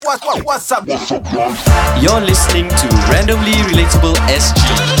What's up? You're listening to Randomly Relatable SG,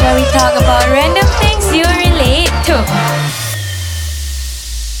 where we talk about random things you relate to.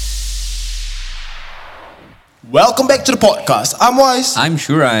 Welcome back to the podcast. I'm Wise. I'm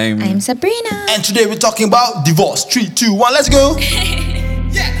Shuraim. I'm Sabrina. And today we're talking about divorce. 3, 2, 1, let's go.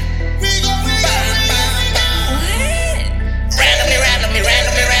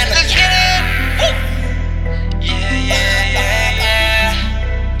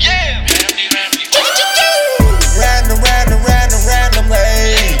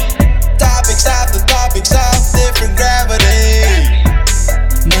 Topics of different gravity.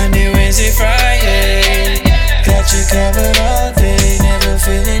 Monday, Wednesday, Friday. Got you covered all day. Never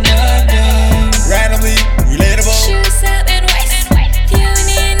feeling nothing. Randomly relatable. Shoes up and Wise. Tune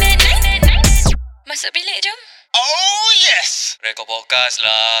in at night. Masuk bilik jom. Oh yes. Rekod podcast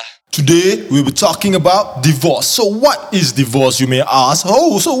lah. Today we were talking about divorce. So what is divorce, you may ask?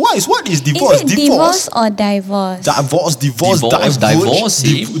 Oh, so Wise, what is divorce? Is it divorce or divorce? Divorce,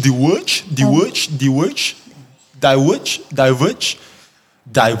 Divorce,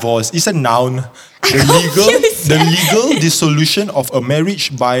 Divorce is a noun. The legal dissolution of a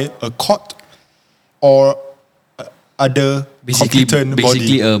marriage by a court or other competent body.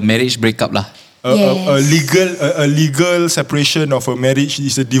 Basically a marriage breakup lah. A legal separation of a marriage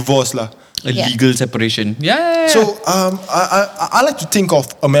is a divorce lah. Legal separation. Yeah. So I like to think of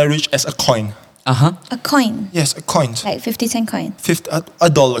a marriage as a coin. Uh-huh. A coin. Yes, a coin. Like 50-cent coin. A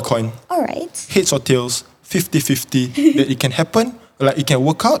dollar coin. Alright. Heads or tails, 50-50. That it can happen, like it can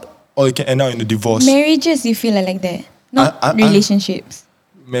work out, or it can end up in a divorce. Marriages, you feel like that. Not relationships.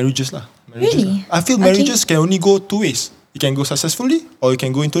 Marriages lah. Really? I feel marriages can only go two ways. It can go successfully, or it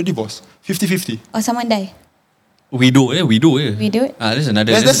can go into a divorce. 50-50. Or someone die. We do it. We do it? That's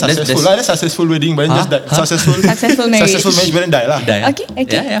another. That's successful. That's successful wedding, but then just that Successful marriage. Successful marriage, but then die lah. Okay.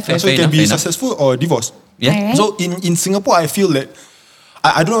 Yeah, fair, So it can enough, be fair enough. successful or divorce. Yeah. Alright. So in Singapore, I feel that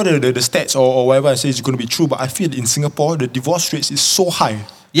I don't know whether the stats or whatever I say is going to be true, but I feel in Singapore the divorce rates is so high.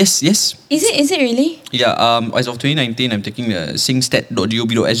 Yes. Is it really? Yeah. As of 2019, I'm taking the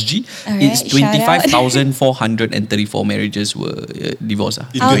singstat.gov.sg. Alright, It's shout out. 25,434 marriages were divorced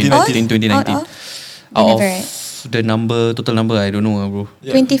In Out 2019. in 2019. Out Out Never of right. the total number, I don't know, bro.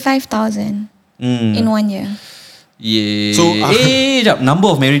 Yeah. 25,000 in 1 year. Yeah. So, Jap, number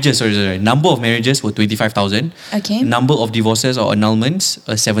of marriages. Sorry. Number of marriages were 25,000. Okay. Number of divorces or annulments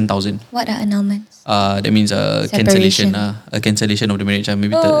 7,000. What are annulments? That means a Separation. cancellation. A cancellation of the marriage.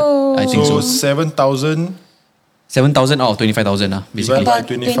 Maybe Oh. I think So so. 7,000 7,000 out of 25,000 basically. By About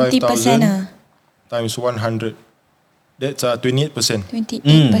 25,000 20%. times 100. That's 28%.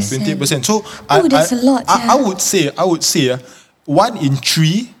 28%. 28%. So that's a lot, I would say 1 in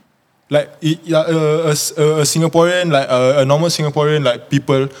 3, like a Singaporean, like a normal Singaporean, like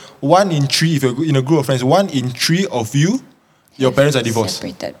people, 1 in 3, if you're in a group of friends, 1 in 3 of you, your parents are divorced.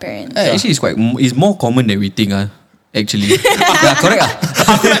 Separated parents. Actually, it's more common than we think. Actually. Yeah, correct.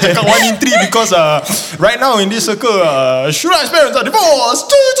 Aku nak cakap 1 in 3 because right now in this circle, Shura's parents are divorced.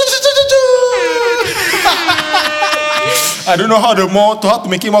 I don't know how to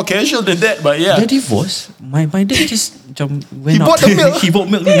make it more casual than that, but yeah. The divorce, my dad just macam went He out. bought the milk. He bought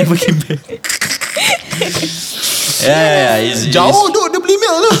milk and never came back. It's Jauh tu dia beli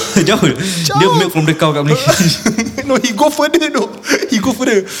milk tu. Jauh. Dia milk from the cow kat Malaysia. No, he go further though. He go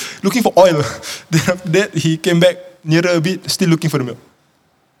further, looking for oil. Then after that, he came back nearer a bit, still looking for the milk.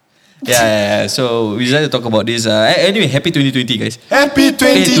 Yeah. So we decided to talk about this. Anyway, happy 2020, guys. Happy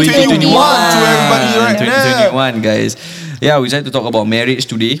 2021 to everybody right now. 2021, guys. Yeah, we decided to talk about marriage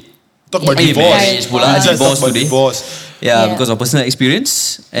today. Talk about Marriage divorce. pula, Let's divorce talk about today. divorce. Yeah, because of personal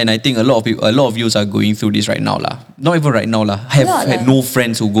experience, and I think a lot of you are going through this right now lah. Not even right now lah. Have lot had lah. no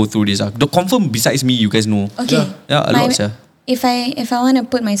friends who go through this. The confirm besides me, you guys know. Okay. Yeah, a lot, sir. If I want to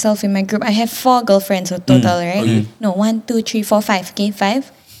put myself in my group, I have 4 girlfriends total, right? Okay. No, 1, 2, 3, 4, 5. Okay, 5.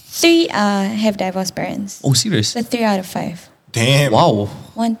 3 have divorced parents. Oh, serious? So 3 out of 5. Damn. Wow.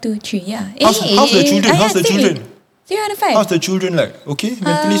 1, 2, 3. Yeah. How's the children? How's the children? 3 out of 5. How's the children like? Okay,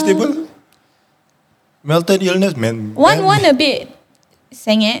 mentally stable? Mental illness, man. One a bit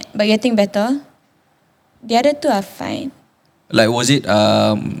sengit, but getting better. The other 2 are fine. Like, was it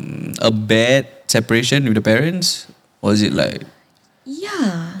a bad separation with the parents? Was it like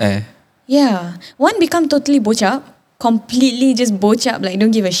Yeah. Yeah. One become totally bocap. Completely just bocap, like don't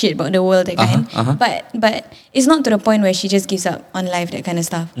give a shit about the world, that kind. But it's not to the point where she just gives up on life, that kind of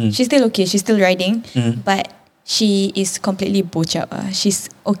stuff. She's still okay, she's still riding, but she is completely bocap. She's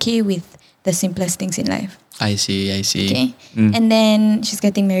okay with the simplest things in life. I see. Okay. And then she's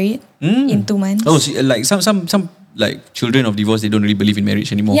getting married in 2 months. Oh, see, like some like children of divorce, they don't really believe in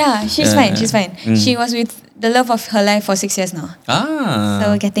marriage anymore. Yeah, she's fine. She's fine. She was with the love of her life for 6 years now.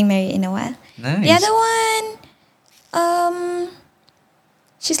 So getting married in a while. Nice. The other one,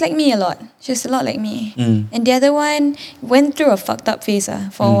 she's like me a lot. She's a lot like me. And the other one went through a fucked up phase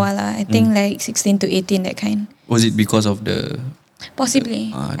for a while. I think like 16 to 18, that kind. Was it because of the...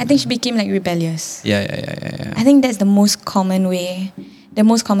 Possibly. I think she became like rebellious. Yeah. I think that's the most common way, the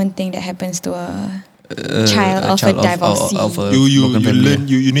most common thing that happens to a child of a divorcee.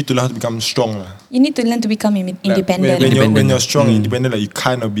 You need to learn how to become strong lah. You need to learn to become independent. When you're strong and independent, like you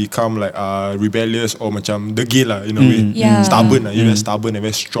kind of become like rebellious or macam degil lah in a way. Yeah. Stubborn lah. You're very stubborn and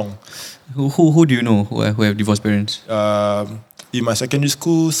very strong. Who do you know who have divorced parents? In my secondary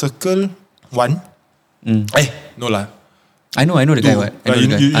school circle, one. No lah. I know the guy. What?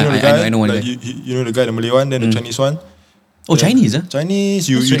 I know one guy. You know the guy, the Malay one, then the Chinese one. Oh, Chinese, huh? Chinese.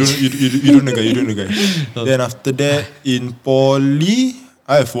 You don't know the guy. Then after that, in poly,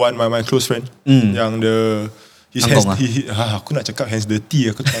 I have one, my close friend, yang his hands, aku nak cakap hands dirty,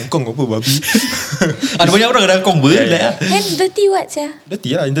 aku tak angkong apa babi. Ada banyak orang ada angkong ber. Hands dirty what sia?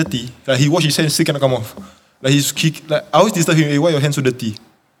 Dirty lah, dirty. Like he wash his hands, still cannot come off. Like like I always disturb him. Hey, why your hands so dirty?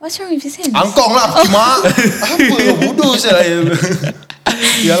 What's wrong with his hands? Angkong lah, mak. Apa bodoh saya lah.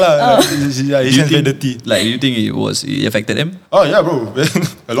 Yalah, his hands very dirty. Like, do you think it affected them? Oh yeah, bro.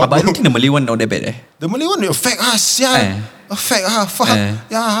 A lot. But I don't think the Malay one not that bad. The Malay one affect sial. Affect fuck.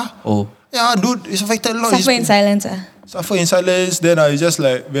 Yeah. Oh. Yeah, dude, it's affected a lot. Suffer in silence. Suffer in silence. Then I just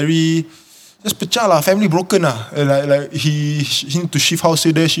like very. Just pecah lah, family broken lah. And like he need to shift house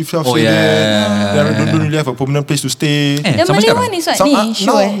there, shift house there. Then don't really have a permanent place to stay. The Malay one is what?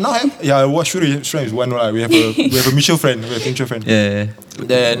 Now what Shuri is one lah. We have a mutual friend. We have a mutual friend. Yeah.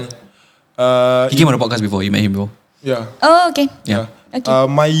 Then he came on the podcast before. You met him before. Yeah. Oh, okay. Yeah. Okay.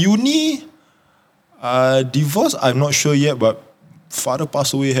 My uni divorce, I'm not sure yet, but father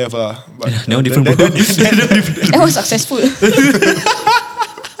passed away have lah. No different bro. That was successful.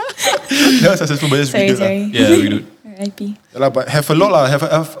 That was successful, but it's sorry. Yeah, we do. R.I.P. But have a lot lah.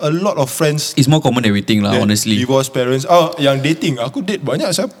 Have a lot of friends. It's more common than we think lah, honestly. Divorced parents. Yang dating. Aku date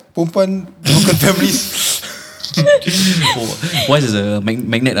banyak saya perempuan broken families. Why is a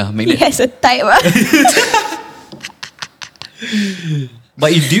magnet lah? He has a type.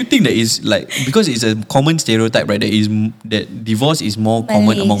 But do you think that is like, because it's a common stereotype, right? That divorce is more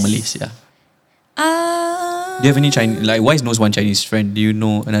common among Malays. Yeah. Do you have any Chinese, like Wise knows one Chinese friend? Do you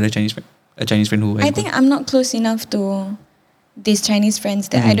know another Chinese friend? A Chinese friend who has I think I'm not close enough to these Chinese friends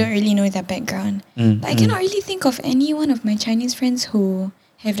that I don't really know their background. But I cannot really think of any one of my Chinese friends who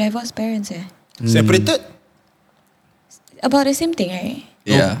have divorced parents. Separated? About the same thing, right?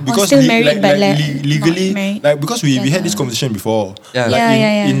 Yeah. Because still married but legally, not married. like because we had this conversation before.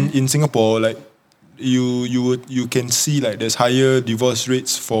 Yeah. In Singapore, like you can see like there's higher divorce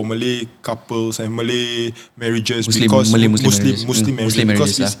rates for Malay couples and Malay marriages because Muslim marriages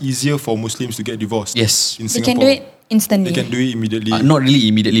because it's easier for Muslims to get divorced. Yes. In They Singapore. can do it instantly. They can do it immediately. Not really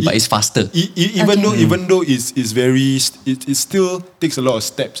immediately, but it's faster. Even though it's very it still takes a lot of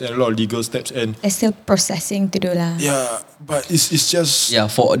steps and a lot of legal steps and There's still processing to do lah. yeah, but it's just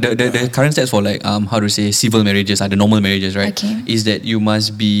For the current steps for like how to say civil marriages, the normal marriages, right? Okay. Is that you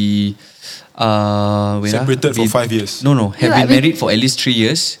must be separated for 5 years. No, have been married for at least 3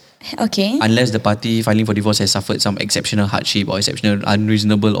 years. Okay. Unless the party filing for divorce has suffered some exceptional hardship or exceptional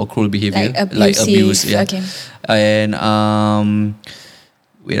unreasonable or cruel behavior, Like abuse. Yeah. Okay. And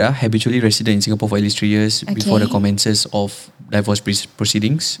habitually resident in Singapore for at least 3 years before the commences of divorce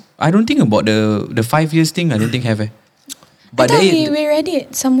proceedings. I don't think about the 5 years thing. I don't think have. But I thought we read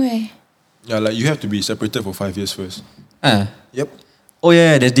it somewhere. Yeah, like you have to be separated for 5 years first. Yep. Oh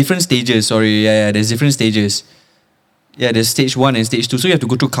yeah, there's different stages. Sorry, there's different stages. Yeah, there's stage 1 and stage 2. So you have to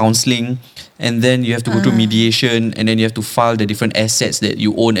go through counselling, and then you have to go through mediation, and then you have to file the different assets that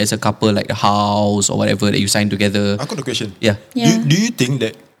you own as a couple, like the house or whatever that you sign together. I got a question. Yeah. Do you think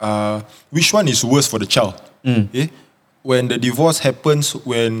that which one is worse for the child? When the divorce happens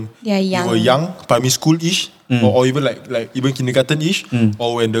when you were young, primary school-ish, or even like even kindergarten-ish,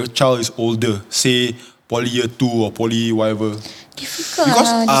 or when the child is older, say poly year 2 or poly whatever. Difficult.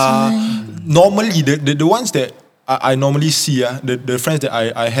 Because normally the ones that I normally see, the friends that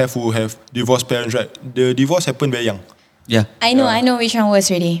I have who have divorced parents, right? The divorce happened very young. Yeah. I know which one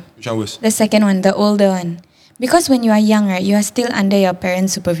was really. Which one was? The second one, the older one. Because when you are young, right, you are still under your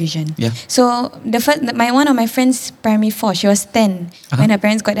parents' supervision. Yeah. So one of my friends, primary 4, she was 10 when her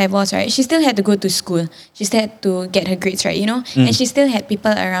parents got divorced, right? She still had to go to school. She still had to get her grades right, and she still had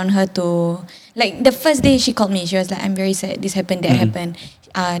people around her to, like the first day she called me, she was like, I'm very sad, this happened, that happened.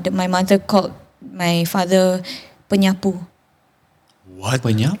 My mother called my father penyapu. What?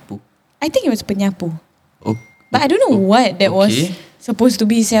 Penyapu. I think it was penyapu. Oh, But I don't know what that was okay. supposed to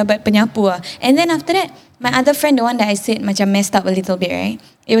be, but penyapu ah. And then after that, my other friend, the one that I said macam messed up a little bit, right?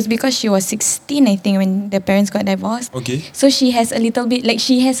 It was because she was 16, I think, when the parents got divorced. Okay. So she has a little bit, like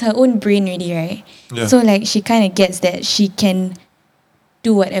she has her own brain already, right? Yeah. So like she kind of gets that she can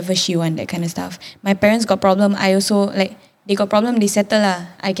do whatever she want, that kind of stuff. My parents got problem. I also like, they got problem, they settle lah.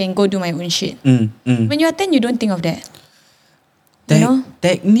 I can go do my own shit. When you are 10, you don't think of that. You know?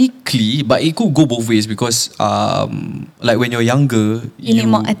 Technically, but it could go both ways because like when you're younger, You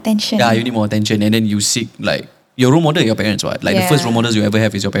need more attention. Yeah, you need more attention, and then you seek like your role model, your parents, right? Like the first role models you ever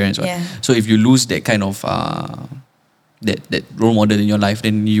have is your parents, right? Yeah. So if you lose that kind of that role model in your life,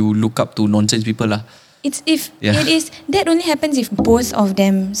 then you look up to nonsense people lah. It is that only happens if both of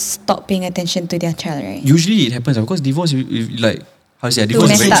them stop paying attention to their child, right? Usually it happens because divorce, like how to say,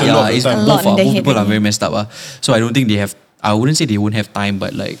 divorce is messed very up. it's A lot in the both head people are already. very messed up. So I don't think they have. I wouldn't say they won't have time,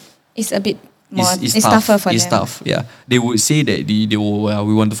 but like It's a bit more. It's tough. tougher for it's them. tough. Yeah, they would say that they will,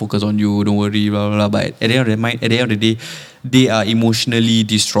 we want to focus on you. Don't worry, blah blah blah. But at the end of the day, they are emotionally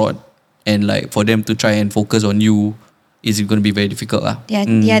distraught, and like for them to try and focus on you is going to be very difficult lah. They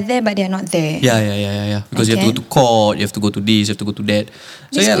are there, but they are not there. Yeah. Because you have to go to court, you have to go to this, you have to go to that.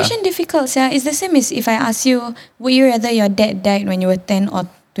 So This yeah lah. question difficult, yeah. It's the same as if I ask you, would you rather your dad died when you were 10 or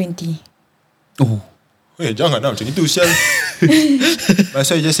 20? Oh. Jangan lah macam itu sial. Might as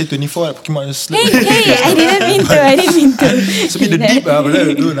well just say 24. Kimak just Hey, I didn't mean to. It's a bit deep lah, but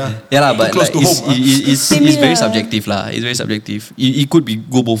do lah. Yeah lah, but Too close like, to home, it's Similar. very subjective lah. It's very subjective. It could be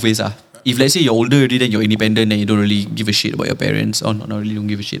go both ways lah. If let's say you're older already, then you're independent, then you don't really give a shit about your parents. Or not really don't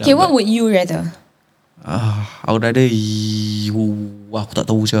give a shit. Okay, lah, what would you rather? I would rather aku tak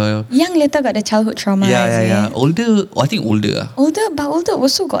tahu saya. Young later got the childhood trauma. is Yeah. it? Older, I think older. Older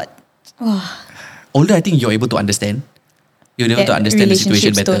also got. Older, I think you're able to understand. You're able to that understand the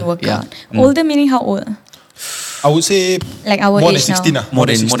situation relationships better. don't work Yeah. out. Older meaning how old? I would say Like our more than age 16 now. lah. More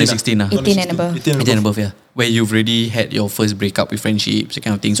than 16 lah. 18 and above. 18 18 and above, yeah. Where you've already had your first breakup with friendships, that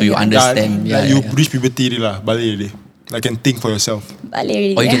kind of thing, so you you understand. Yeah, Yeah, you yeah. reach puberty already lah. Balik already. Like can think for yourself. Balik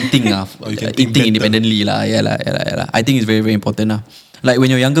already, Or you eh? can think lah. Or you can think think better. independently lah. Yeah lah. I think it's very, very important lah. Like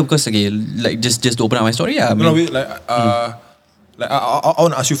when you're younger, because okay, like just to open up my story, yeah. I mean, No, wait, like I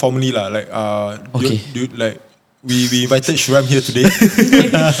want to ask you formally lah. Like Okay. do like we invited Shram here today.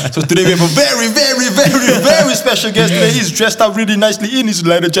 So today we have a very, very, very, very special guest today. He's dressed up really nicely in his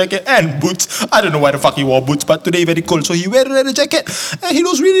leather jacket and boots. I don't know why the fuck he wore boots, but today very cold, so he wear a leather jacket and he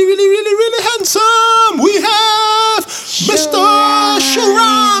looks really, really, really, really handsome. We have Mr.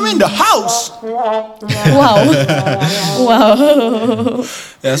 Shram in the house. Wow.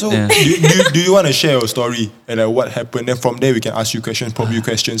 Yeah, so Yeah. Do you want to share your story and like what happened? Then from there we can ask you questions, probably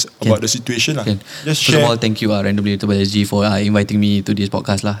questions about the situation lah. Okay. Just First share. of all, thank you Randomly Irritable SG for inviting me to this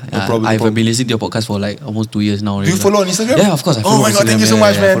podcast lah. problem, I've no been listening to your podcast for like almost 2 years now. Do you already follow lah. on Instagram? Yeah, of course. I Oh follow my on god, thank you so Instagram.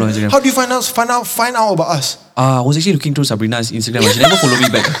 much, Yeah, I man. follow on Instagram. How do you find out about us? I was actually looking through Sabrina's Instagram. She never follow me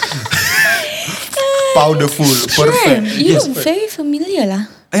back. Powderful, perfect. You look very familiar lah.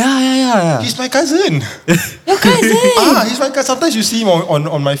 Yeah. He's my cousin. Your cousin. He's my cousin. Sometimes you see him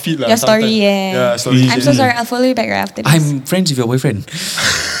on my feed lah. Your story, sometimes. yeah. Yeah, story. I'm so sorry. I'll follow you back right after this. I'm friends with your boyfriend.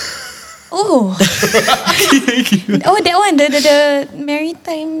 Oh. Oh, that one, the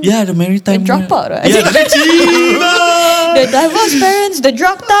maritime. Yeah, the maritime. The dropout, right? Yeah, The divorced parents, the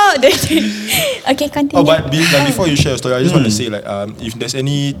dropped out. Okay, continue. Oh, but before you share your story, I just want to say like if there's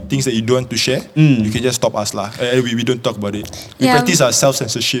any things that you don't want to share, you can just stop us lah. We don't talk about it. We Yeah. practice our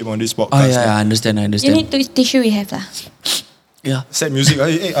self-censorship on this Oh podcast. yeah, I understand. You need tissue we have lah. lah. Yeah. Set music.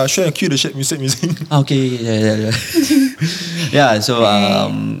 Hey, share and cue the set music. Okay. Yeah. Yeah.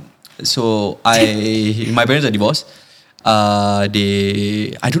 So my parents are divorced. I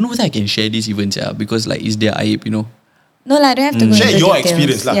don't know whether I can share this even, because like it's their aib, you know. No lah, don't have to go Share into your details.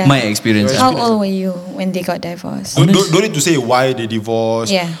 experience lah. Yeah. My experience. How old were you when they got divorced? Don't need to say why they divorced.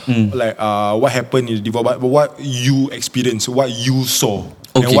 Yeah. Like what happened in the divorce, but what you experienced, what you saw,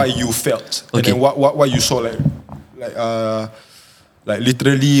 and Okay. what you felt, and Okay. then what you saw like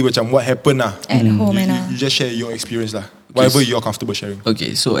literally macam what happened lah. At home and all. You just share your experience lah. Whatever you're comfortable sharing.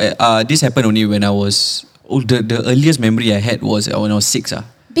 Okay, so this happened only when I was. The earliest memory I had was when I was 6.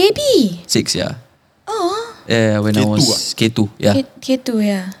 Baby. 6, yeah. Oh. Yeah, when I K2 was K2. Yeah. K2,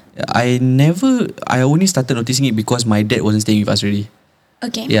 yeah. I only started noticing it because my dad wasn't staying with us already.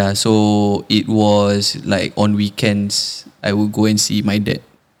 Okay. Yeah, so it was like on weekends I would go and see my dad.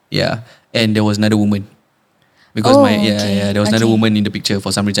 Yeah, and there was another woman. Because there was another woman in the picture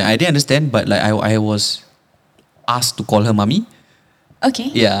for some reason. I didn't understand, but like I was asked to call her mommy.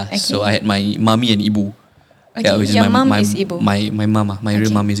 Okay. Yeah, Okay. so I had my mommy and ibu. Okay, your mom is Ibu. My mom, my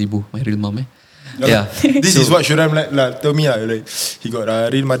real mom is Ibu. My real mom. Yeah. This is what Shuram tell me like he got a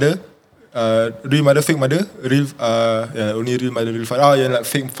real mother, fake mother, real only real mother, real father. Like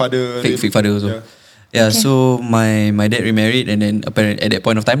fake father, fake father also. Yeah. So my dad remarried, and then apparently at that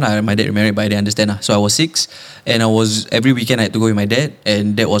point of time my dad remarried, but I didn't understand So I was 6, and every weekend I had to go with my dad,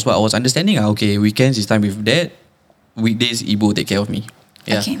 and that was what I was understanding. Okay, weekends is time with dad, weekdays Ibu take care of me.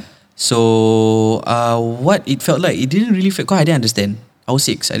 Yeah. Okay. So what it felt like, it didn't really feel, because I didn't understand. I was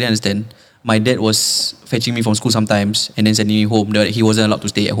 6, I didn't understand. My dad was fetching me from school sometimes and then sending me home. He wasn't allowed to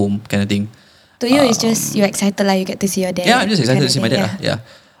stay at home, kind of thing. To you, it's just you're excited you get to see your dad. Yeah, I'm just excited to see my dad. Yeah.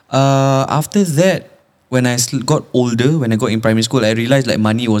 After that, when I got older, when I got in primary school, I realized like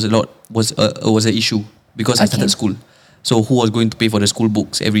money was an issue because I started school. So who was going to pay for the school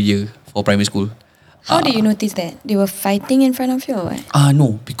books every year for primary school? How did you notice that? They were fighting in front of you or what?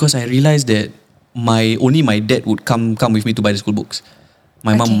 No, because I realized that only my dad would come with me to buy the school books.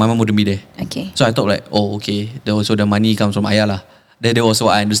 My mom wouldn't be there. Okay. So I thought like, okay, so the money comes from Ayah lah. That was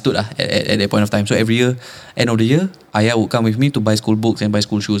what I understood at that point of time. So every year, end of the year, Ayah would come with me to buy school books and buy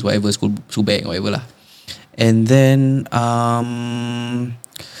school shoes, whatever, school bag, whatever lah. And then I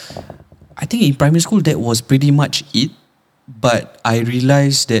think in primary school that was pretty much it. But I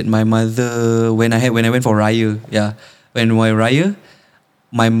realized that my mother, when I went for Raya, when my Raya,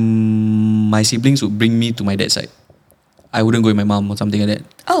 my siblings would bring me to my dad's side. I wouldn't go with my mom or something like that.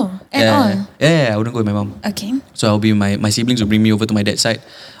 Oh, at all? Yeah, I wouldn't go with my mom. Okay. So I'll be my siblings would bring me over to my dad's side,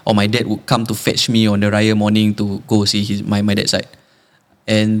 or my dad would come to fetch me on the Raya morning to go see my dad's side.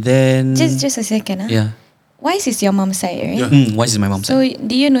 And then just a second. Yeah. Wise is your mom's side, right? Yeah. Wise is my mom's so side.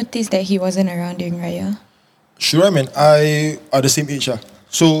 do you notice that he wasn't around during Raya? Shuram and I are the same age.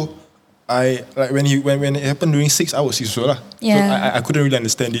 So I like when it happened during 6 hours, so Yeah. I couldn't really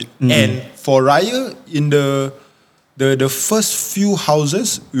understand it. And for Raya, in the first few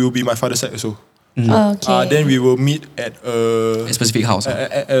houses will be my father's side also. Okay. Then we will meet at A specific house.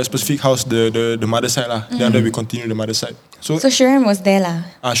 at a specific house, the mother's side lah. Then we continue the mother's side. So Shuram was there lah.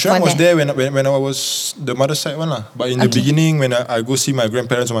 Shuram was there when I was the mother's side one lah. But in the beginning, when I go see my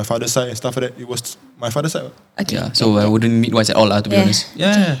grandparents on my father's side and stuff like that, it was my father's side. Okay. Yeah, so I wouldn't meet Wise at all to be honest.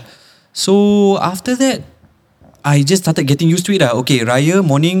 Yeah. So after that, I just started getting used to it. Okay, Raya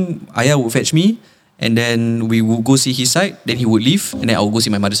morning, Ayah would fetch me, and then we would go see his side. Then he would leave, and then I would go see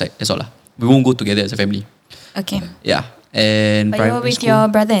my mother's side. That's all. We won't go together as a family. Okay. Yeah. And But you were with your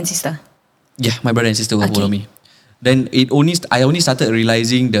brother and sister? Yeah, my brother and sister will follow me. Then I only started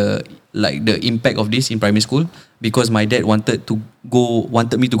realizing the impact of this in primary school because my dad wanted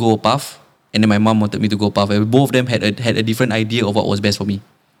me to go a path, and then my mom wanted me to go a path. Both of them had a different idea of what was best for me.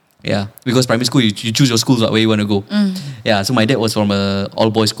 Yeah, because primary school you choose your schools where you want to go. Yeah, so my dad was from a all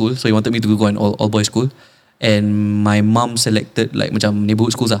boys school, so he wanted me to go an all boys school, and my mom selected like macam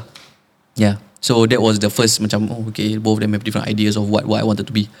neighborhood schools . Yeah, so that was the first macam both of them have different ideas of what I wanted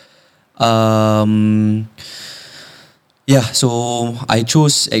to be. Yeah, so I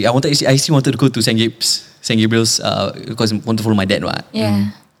chose. I still wanted to go to St. Gabriel's because I wanted to follow my dad, right?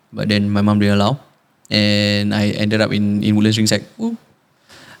 Yeah. But then my mom didn't allow, and I ended up in Woodlands Ringside.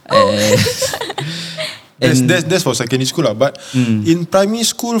 That's for secondary school lah. But in primary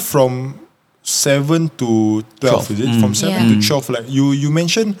school from 7 to 12, is it? From 7 to 12, like you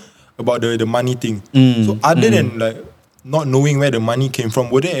mentioned about the money thing. So other than like not knowing where the money came from,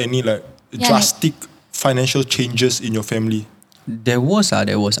 were there any like drastic financial changes in your family? There was.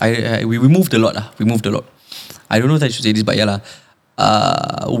 We moved a lot. We moved a lot. I don't know if I should say this, but yeah lah.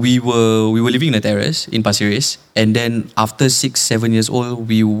 We were living in a terrace in Pasir Ris, and then after 6-7 years old,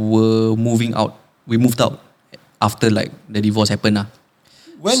 we were moving out. We moved out after like the divorce happened .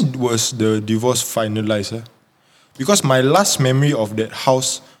 When was the divorce finalized? Because my last memory of that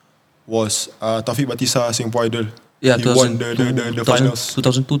house was Taufik Batisa Singapore Idol. Yeah, he won the finals.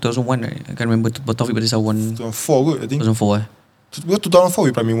 2002, 2001, right? I can't remember, but Taufik Batisa won 2004 good, I think. 2004. 2004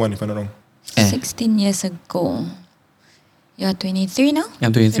 we primary 1 if I'm not wrong. 16 years ago. You're 23 now?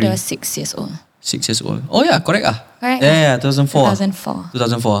 I'm 23. So they were 6 years old. 6 years old. Oh yeah, correct . Correct. Yeah, 2004.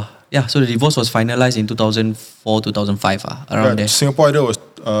 2004. Yeah, so the divorce was finalized in 2004, 2005 around there. Singapore Idol was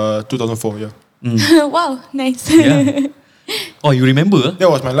 2004, yeah. Wow, nice. Yeah. Oh, you remember? That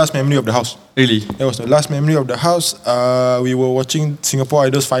was my last memory of the house. Really? That was the last memory of the house. We were watching Singapore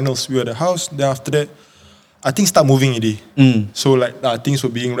Idol's finals. We were at the house. Then after that, I think start moving already. So like things were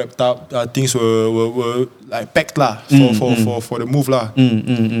being wrapped up. Things were like packed lah for the move lah.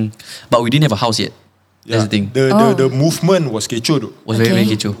 But we didn't have a house yet. That's the thing. The movement was kecoh though. Was very, very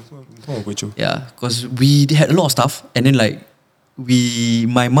kecoh. Yeah, because we had a lot of stuff, and then like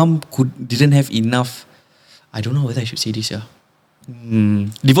my mom didn't have enough I don't know whether I should say this, yeah.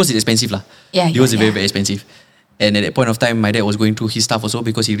 Divorce is expensive lah. Yeah, Divorce is yeah. very, very expensive. And at that point of time, my dad was going through his stuff also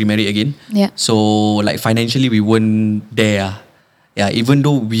because he remarried again. Yeah. So like financially, we weren't there. Yeah, even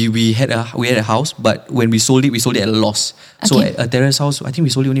though we had a house, but when we sold it at a loss. So Okay. a terrace house, I think we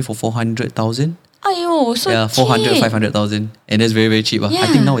sold it only for 400,000. Ayo, so Yeah, 400, cheap. 500,000. And that's very, very cheap. I Yeah.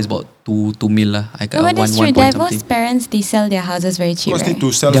 think now it's about 2 mil lah. I got No, but that's true. 1 point Divorced something. parents, they sell their houses very cheap, Because right? need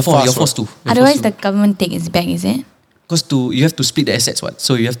to sell Therefore, fast. you're forced to. Otherwise, the government take its back, is it? Because you have to split the assets, what?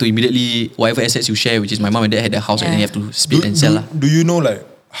 So you have to immediately, whatever assets you share, which is my mom and dad had the house, and then you have to split and sell lah. Do you know like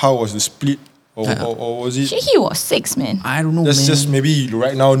how was the split, or was it He was 6, man. I don't know, that's man. just maybe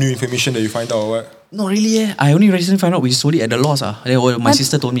right now new information that you find out or what? Not really, I only recently found out we sold it at a loss. Then my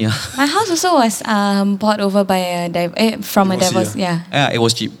sister told me. My house also was bought over by from a divorce. Divorcee, Yeah. Yeah, it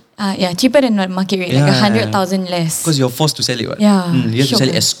was cheap. Yeah, cheaper than market rate, like 100,000 less. Because you're forced to sell it, what? Yeah, You have to sell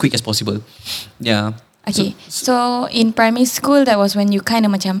it sure. as quick as possible. Yeah. Okay, so in primary school, that was when you kind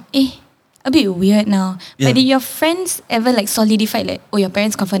of macam, a bit weird now. Yeah. But did your friends ever like solidify like, oh, your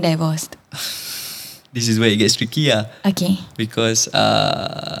parents confirm divorced? This is where it gets tricky, Okay. because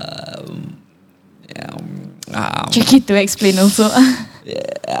Tricky to explain also.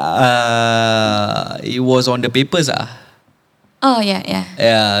 it was on the papers, Oh, yeah, yeah.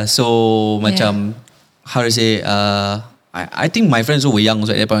 Yeah, so macam how to say, I think my friends were young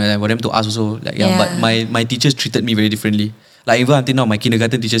also at that point of time. For them to ask also, like but my teachers treated me very differently. Like even until now, my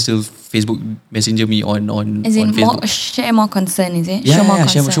kindergarten teacher still Facebook messenger me on As in Facebook. share more concern, is it? Yeah, show more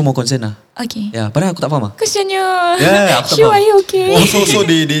concern. show more concern lah. Okay. Yeah, padahal aku tak faham. Kesiannya. Yeah, aku tak Shu, faham. are you okay? So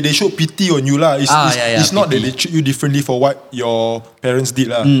they show pity on you lah. It's not that pity. they treat you differently for what your parents did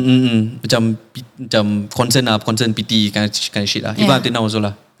lah. Macam concern pity kind of shit lah. Even Yeah. until now also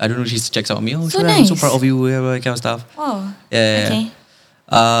lah. I don't know, she checks out on me. Oh, So Shura, I'm so nice. proud of you, kind of stuff. Wow. Yeah. Okay.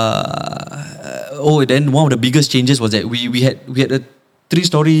 Then one of the biggest changes was that we had a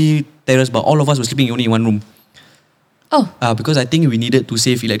 3-story terrace, but all of us were sleeping only in one room. Oh. Because I think we needed to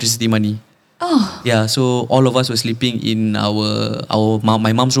save electricity money. Oh. Yeah, so all of us were sleeping in my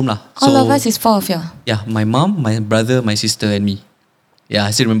mom's room lah. All So, of us is 4 of you. Yeah, my mom, my brother, my sister, and me. Yeah,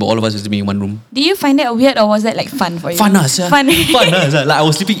 I still remember all of us were sleeping in one room. Did you find that weird or was that like fun for you? Fun lah, sia. Fun. Fun lah, sia. Like I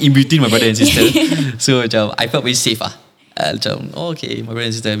was sleeping in between my brother and sister. So macam I felt very safe macam, okay, my brother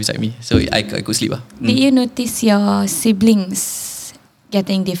and sister are beside me, so I could sleep Did you notice your siblings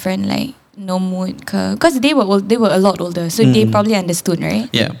getting different, like no mood? Because they were a lot older, so they probably understood, right?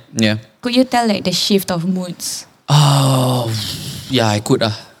 Yeah. Could you tell like the shift of moods? Oh, yeah, I could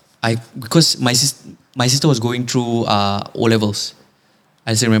because my sister was going through O levels.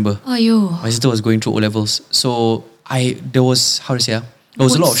 I still remember. Oh, you. My sister was going through O levels, so there was, how to say, there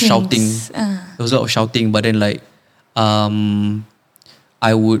was a lot of shouting. There was a lot of shouting, but then like,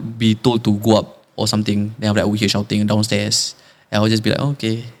 I would be told to go up or something. Then I would hear shouting downstairs. And I would just be like,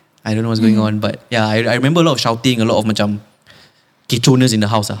 okay, I don't know what's going on, but yeah, I remember a lot of shouting, a lot of macam kechoness in the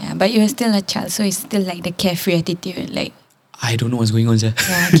house. Yeah, but you were still a child, so it's still like the carefree attitude, like. I don't know what's going on, sir.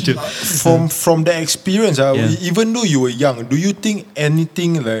 Yeah, okay. From the experience, even though you were young, do you think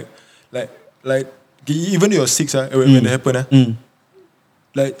anything like even though you're 6, when it happened,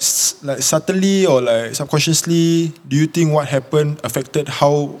 like subtly or like subconsciously, do you think what happened affected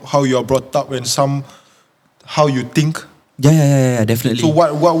how you are brought up and how you think? Yeah, definitely. So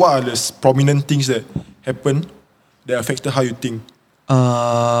what are the prominent things that happened that affected how you think?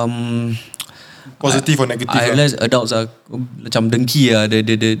 Positive or negative? I realize adults are macam dengki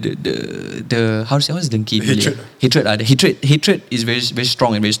the how to say, what is dengki? Hatred is very, very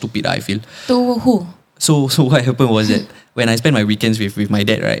strong and very stupid, I feel. To who? So what happened was that when I spent my weekends with my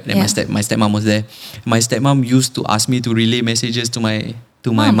dad, right? And Yeah. my stepmom was there. My stepmom used to ask me to relay messages to my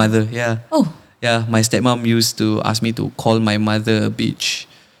Mom. mother. Yeah. Oh. Yeah, my stepmom used to ask me to call my mother a bitch.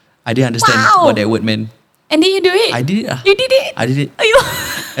 I didn't understand Wow. what that word meant. And did you do it? I did it. You did it? I did it.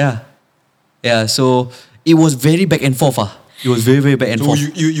 Ayo. Yeah, so it was very back and forth. It was very, very back and So forth.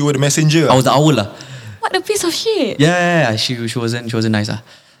 you were the messenger. I was the owl. What a piece of shit. Yeah. She wasn't nice.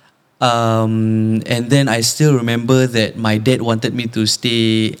 And then I still remember that my dad wanted me to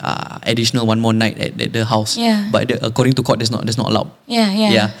stay additional one more night at the house. Yeah. But according to court, that's not allowed.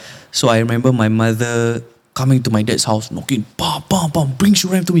 Yeah. So I remember my mother coming to my dad's house, knocking, bam, bring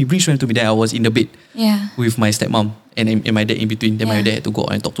Shurem to me. Then I was in the bed Yeah. with my stepmom and my dad in between. Then my Yeah. dad had to go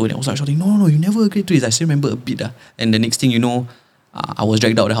out and talk to her. And I was like shouting, no, you never agreed to this. I still remember a bit. And the next thing you know, I was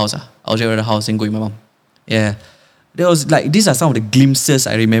dragged out of the house. I was dragged out of the house and go with my mom. Yeah. There was like, these are some of the glimpses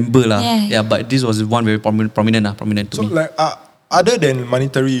I remember. Yeah. But this was one very prominent to So me. like other than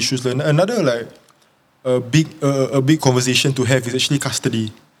monetary issues, like, another like a big conversation to have is actually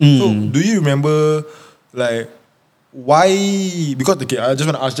custody. So do you remember like why? Because okay, I just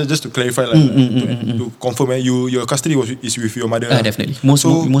want to ask just to clarify, like to confirm, your custody is with your mother. Definitely. Most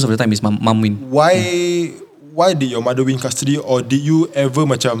of the time is mum win. Why did your mother win custody, or did you ever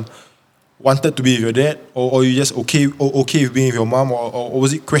macam wanted to be with your dad, or you just okay with being with your mom, or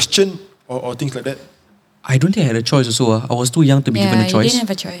was it questioned or things like that? I don't think I had a choice also. I was too young to be given a choice. You didn't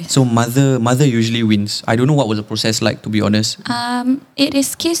have a choice. So mother usually wins. I don't know what was the process like, to be honest. It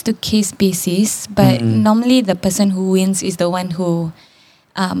is case to case basis, but normally the person who wins is the one who,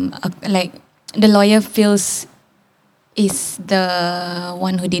 like the lawyer feels is the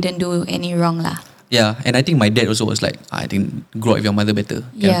one who didn't do any wrong lah. Yeah, and I think my dad also was like, I think grow up with your mother better.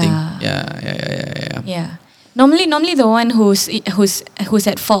 Kind of thing. Yeah. Normally the one who's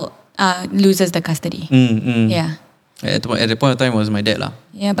at fault loses the custody. Yeah. At the point of time, it was my dad lah.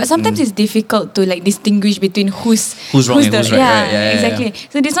 Yeah, but sometimes it's difficult to like distinguish between who's wrong and who's right. Yeah, exactly.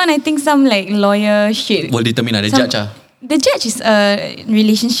 So this one, I think some like lawyer shit will determine the judge. The judge is a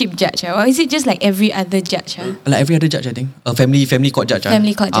relationship judge, or is it just like every other judge? Like every other judge, I think. A family court judge.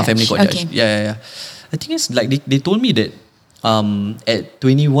 Family court judge. Family court Okay. judge. Yeah. I think it's like they told me that at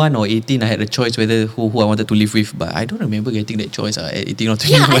 21 or 18 I had a choice whether who I wanted to live with, but I don't remember getting that choice at 18 or 21.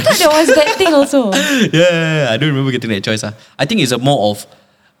 Yeah, I thought there was that thing also. Yeah, I don't remember getting that choice. I think it's a more of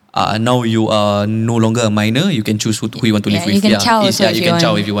now you are no longer a minor, you can choose who you want to live with. You can chow also if you you can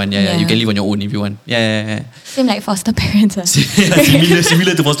chow want. if you want. Yeah, you can live on your own if you want. Yeah. Same like foster parents.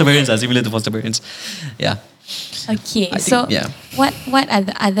 Similar to foster parents. Yeah. Okay, I so think, yeah. what are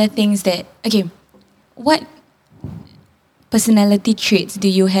the other things that what personality traits do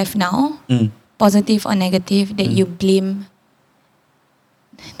you have now, positive or negative, that you blame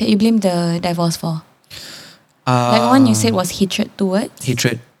the divorce for? Like one you said was hatred towards.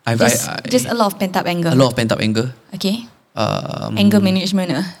 Hatred. Just a lot of pent up anger. A lot of pent up anger. Okay. Anger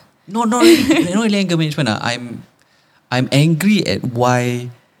management. Not really anger management. I'm angry at why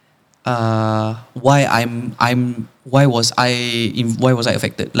was I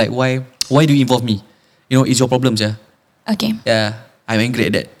affected? Like why do you involve me? It's your problems, yeah. Okay. Yeah, I'm angry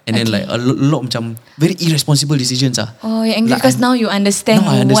at that. And then like a lot macam very irresponsible decisions . Oh, you're angry because now you understand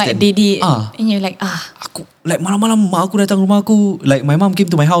what they did. And you're like, Aku like malam-malam mak aku datang rumah aku. Like my mom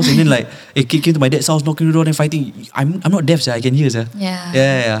came to my house and then like came to my dad's house, knocking the door and fighting. I'm not deaf, I can hear .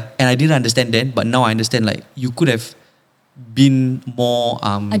 Yeah. And I didn't understand then, but now I understand like you could have been more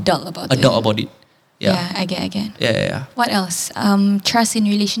adult about it. Yeah, I get. Yeah. What else? Trust in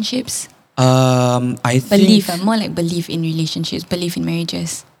relationships. I think More like belief in relationships, belief in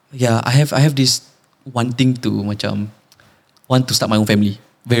marriages. Yeah, I have this wanting to want to start my own family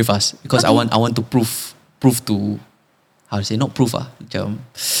very fast because I want to prove to how to say, not proof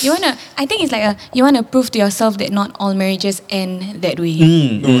You wanna, I think it's like you wanna prove to yourself that not all marriages end that way.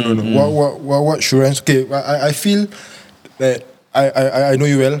 No. What Shuran's okay? I feel that I know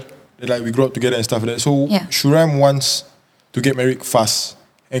you well. That like we grew up together and stuff like that. So Shuram wants to get married fast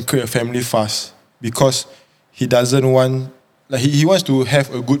and create a family fast because he doesn't want, like he wants to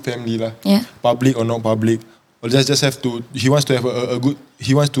have a good family lah. Yeah. Public or not public, or just have to. He wants to have a good.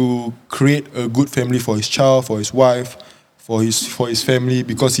 He wants to create a good family for his child, for his wife, for his family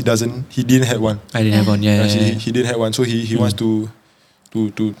because he didn't have one. I didn't have one. Yeah. He didn't have one, so he wants to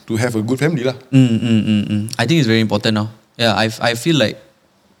have a good family lah. I think it's very important now. Yeah, I feel like.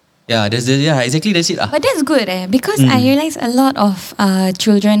 Yeah, exactly, that's it. But that's good because I realize a lot of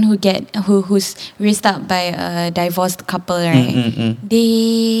children who's raised up by a divorced couple, right?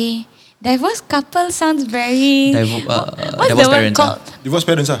 Divorced couple sounds very what's the word parents, called? Divorced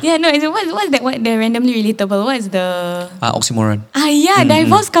parents Yeah, no, what's that? What the randomly relatable? What is the oxymoron?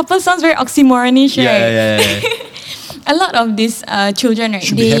 Divorced couple sounds very oxymoronish, right? Yeah. A lot of these children, right?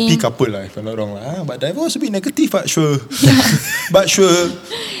 Should be happy couple if I'm not wrong but divorce will be negative, sure. But sure.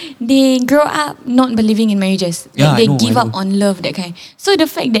 They grow up not believing in marriages. They give up on love, that kind. So the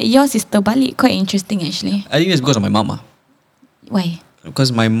fact that yours is terbalik, quite interesting actually. I think that's because of my mom. Why?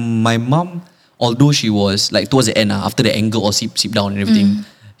 Because my mom, although she was like towards the end after the anger all seep down and everything,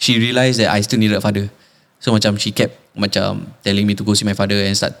 she realised that I still needed a father. So she kept telling me to go see my father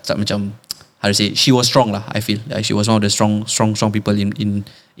and start how to say, she was strong lah. I feel like she was one of the strong people in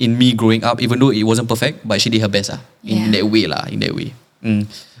me growing up, even though it wasn't perfect, but she did her best in that way.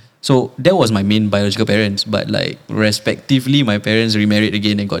 So that was my main biological parents, but like respectively my parents remarried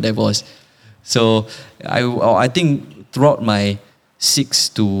again and got divorced. So I think throughout my 6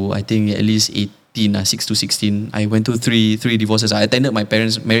 to I think at least 18, 6 to 16, I went through three divorces. I attended my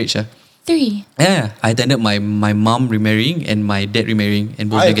parents' marriage. 3? Yeah, I attended my mom remarrying and my dad remarrying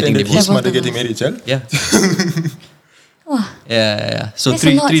and both getting divorced. His mother getting married, Yeah. Wah. Yeah. So That's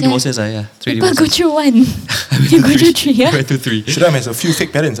a lot, three yeah. divorces. Yeah, three People go divorces. through one. You go through three, I yeah? went through three. Shram has a few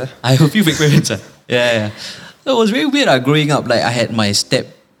fake parents. I have a few fake parents. Yeah. So it was very weird. Growing up, like I had my step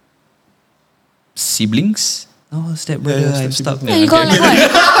siblings. Oh, step brother. Yeah, I'm step stuck. Yeah, you got like what?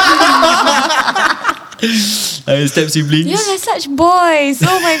 Step siblings. You are such boys.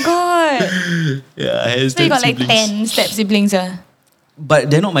 Oh my god. Yeah, I had So you step got like siblings. 10 step siblings. But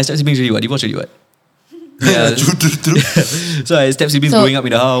they're not my step siblings really. What? Divorced already. What? Yeah. True. So I had step siblings So- growing up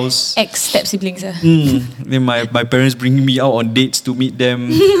in the house. Ex-step siblings. Then my parents bringing me out on dates to meet them.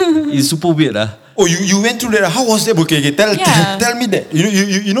 It's super weird. Oh, you went through that. How was that? Okay, Yeah. tell me that.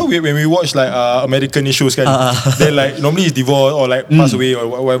 You know when we watch like American shows, kan, then like normally it's divorced or like pass away or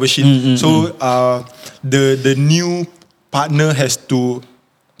whatever shit. So the new partner has to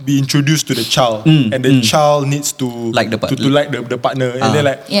be introduced to the child, and the child needs to Like the to like the partner, and then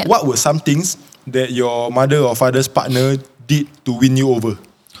like Yeah. what were some things that your mother or father's partner did to win you over?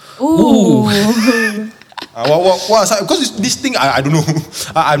 Ooh. What? Because this thing I don't know.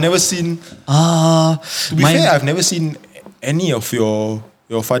 I've never seen. To be fair, I've never seen any of your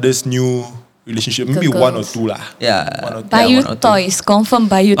father's new relationship. Maybe Girls. one or two lah. Yeah. Buy you one or two. toys. Confirm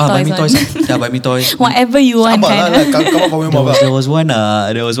buy you Buy toys. me one. toys. Yeah, buy me toys. Whatever you want, Sabar lah, kind of. come up from your mother. There was one.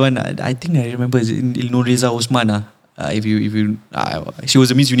 I think I remember. Is it Nureza Osman. If you, she was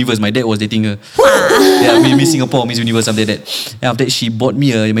a Miss Universe. My dad was dating her. Yeah, Miss Singapore, Miss Universe, something like that. And after that, she bought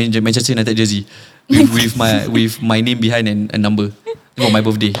me a Manchester United jersey with my name behind and a number for my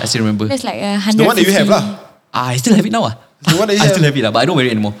birthday. I still remember. That's like 150. The one that you have lah. I still have it now. The one that you I still have. have it, but I don't wear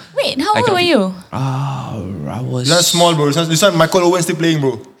it anymore. Wait, how I old can't- were you? I was. That's small, bro. This one Michael Owen still playing,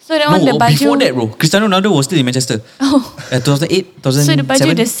 bro. So that one, the No, baju. before that, bro. Cristiano Ronaldo was still in Manchester. Oh. 2008, 2007. So the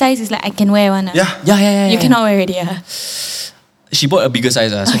baju, the size is like I can wear one. Yeah. Yeah. You cannot wear it, yeah. She bought a bigger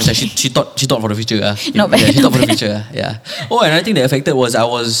size. So macam she thought for the future. Not bad, Yeah, she not thought for the bad. future. Yeah. Oh, and another thing that affected was I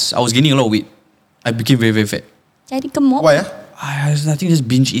was gaining a lot of weight. I became very, very fat. Jadi gemuk. Why? I think just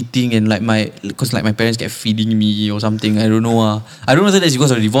binge eating and like my parents kept feeding me or something. I don't know. I don't know whether that's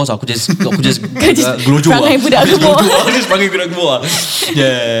because of the divorce. Aku just gelojo. perangai budak gemuk. Aku just perangai budak gemuk.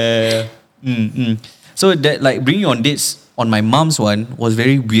 Yeah. So that like bringing on dates on my mom's one was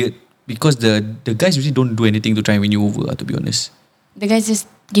very weird because the guys usually don't do anything to try and win you over. To be honest, The guys just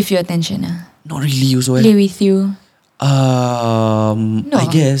give you attention. not really. Also, Play with you. I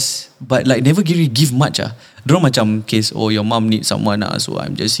guess, but like never really give much. Dorang macam case, your mom needs someone so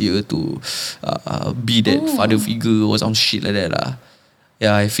I'm just here to be that father figure or some shit like that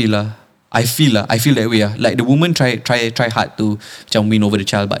Yeah, I feel that way Like the woman try hard to macam win over the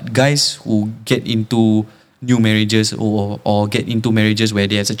child, but guys who get into new marriages or get into marriages where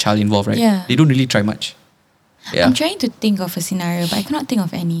there's a child involved, right? Yeah. They don't really try much. Yeah. I'm trying to think of a scenario, but I cannot think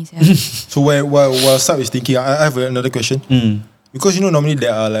of any. So. So while Sab is thinking, I have another question. Because normally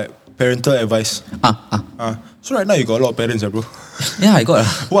there are like parental advice. So right now you got a lot of parents, bro. Yeah, I got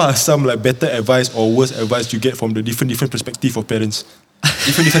What are some like better advice or worse advice you get from the different perspective of parents?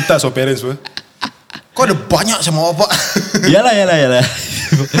 different types of parents, bro. Kau ada banyak sama bapak. Yalah.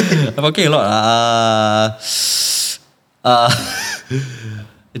 I'm okay a lot.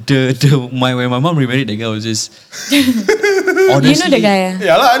 When my mom remarried, the guy was just honestly, You know the guy?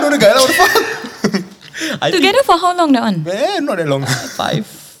 Yeah lah, I know the guy lah. What the fuck? I think Together for how long that one? Not that long.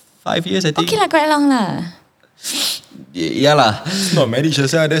 5 years, I think. Okay lah, quite long lah. Yalah. It's not marriage,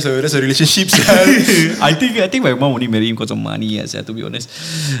 that's a relationship. I think my mom only married him because of money. To be honest,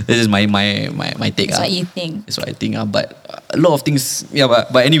 this is my take. That's what you think. That's what I think. But a lot of things. Yeah,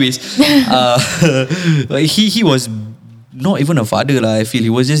 but anyways, he was not even a father I feel he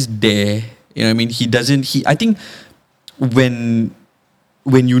was just there. You know what I mean? I think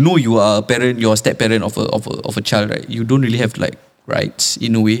when you know you are a parent, you're a step parent of a child, right? You don't really have like rights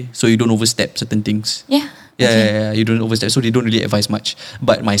in a way, so you don't overstep certain things. Yeah. Yeah, you don't overstep, so they don't really advise much.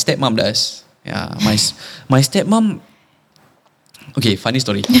 But my stepmom does. Yeah, my stepmom. Okay, funny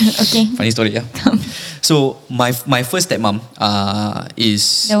story. Okay. Funny story. Yeah. So my first stepmom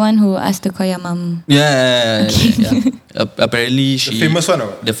is The one who asked to call your mom. yeah. Apparently she The famous one or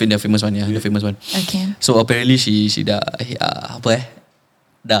what? the famous one, yeah, the famous one. Okay. So apparently she dah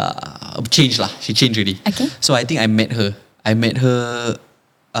dah change lah. She changed already. Okay. So I think I met her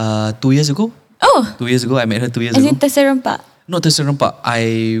 2 years ago. Oh, 2 years ago, I met her 2 years as ago. in terserempak. Not terserempak.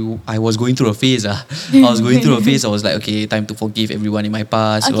 I was going through a phase. I was going through a phase. I was like, okay, time to forgive everyone in my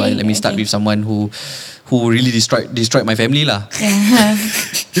past. So Okay, let me start okay. with someone who really destroyed my family lah. Yeah.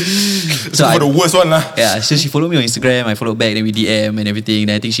 So For the worst one lah. so she followed me on Instagram. I followed back. Then we DM and everything.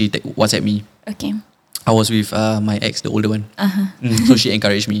 Then I think she WhatsApp me. Okay. I was with my ex, the older one. So she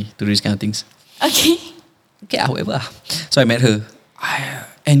encouraged me to do these kind of things. Okay. okay, whatever. So I met her.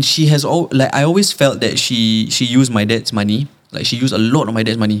 And she has I always felt that she used my dad's money. Like she used a lot of my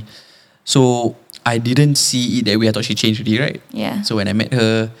dad's money. So I didn't see it that way. I thought she changed really, right? Yeah. So when I met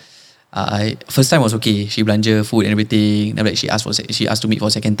her, first time was okay. She belanja food and everything. Then she asked to meet for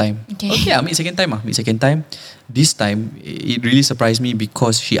a second time. Okay, I'll meet second time. Meet second time. This time it really surprised me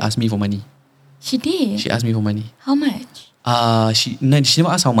because she asked me for money. She did? She asked me for money. How much? She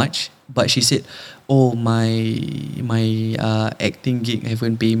never asked how much, but she said, "Oh, my acting gig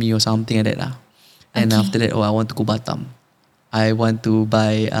haven't paid me or something like that lah." And after that, I want to go Batam. I want to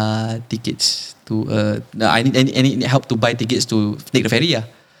buy tickets to I need help to buy tickets to take the ferry.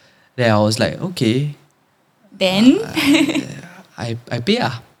 Then I was like, okay. Then I pay.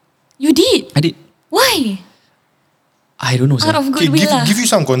 You did? I did. Why? I don't know. Out of goodwill lah. Give you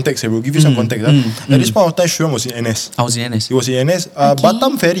some context, bro. Give you some context. At this point of time, Shuram was in NS. I was in NS. He was in NS.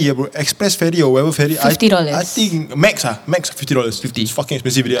 Batam ferry, bro. Express ferry or whatever ferry. $50. I think max $50. 50. It's fucking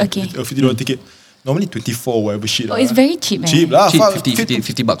expensive. Okay. A $50 ticket. Normally 24 whatever shit. Oh, it's very cheap, man. Cheap lah. Cheap,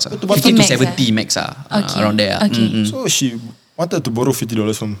 50 bucks. 50 to max, 70 max. Around there. Okay. So she wanted to borrow $50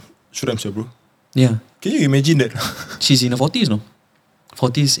 from Shuram, bro. Yeah. Can you imagine that? She's in her 40s, no?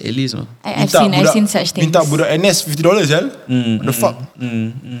 40s at least, no? I've seen such things. Minta budak NS $50, yeah? What the fuck?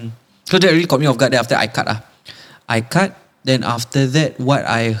 So that really caught me off guard. Then after I cut. Then after that,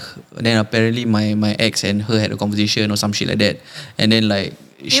 then apparently my ex and her had a conversation or some shit like that. And then like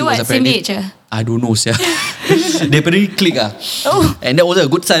she You was what, same apparently age? I don't know, sia. They apparently click. Oh. And that was a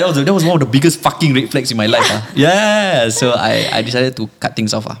good sign. That was one of the biggest fucking red flags in my life. Yeah. So I decided to cut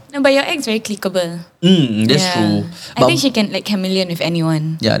things off. No, but your ex very clickable. That's true. I think she can like chameleon with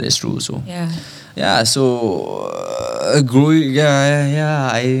anyone. Yeah, that's true. So Yeah. So growing,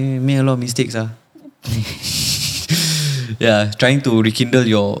 I made a lot of mistakes. Yeah, trying to rekindle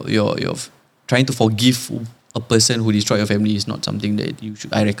your trying to forgive a person who destroyed your family is not something that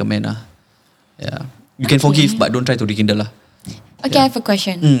I recommend. Yeah, you can forgive, but don't try to rekindle. Okay, I have a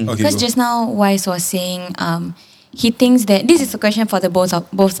question. Okay, Because go. just now Wise was saying he thinks that this is a question for the both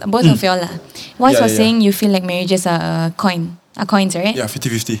of y'all. Wise was saying you feel like marriages are coins, right? Yeah,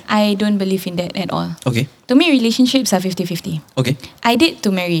 50-50. I don't believe in that at all. Okay. To me, relationships are 50-50. Okay. I date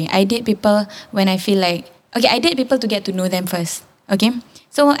to marry. I date people when I feel like... Okay, I date people to get to know them first. Okay?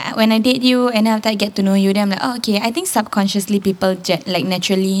 So when I date you and after I get to know you, then I'm like, oh, okay, I think subconsciously people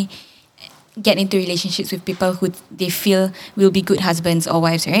naturally get into relationships with people who they feel will be good husbands or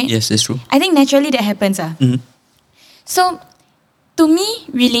wives, right? Yes, that's true. I think naturally that happens. So, to me,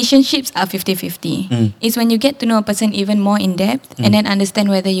 relationships are 50-50. It's when you get to know a person even more in depth and then understand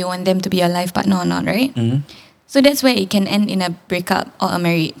whether you want them to be your life partner or not, right? So that's where it can end in a breakup or a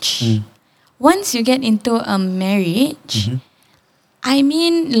marriage. Once you get into a marriage, I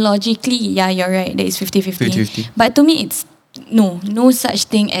mean, logically, yeah, you're right, that it's 50-50. But to me, it's no such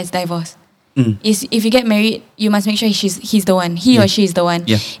thing as divorce. Is if you get married, you must make sure he's the one. He or she is the one.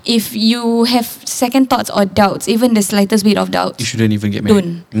 Yeah. If you have second thoughts or doubts, even the slightest bit of doubt, You shouldn't even get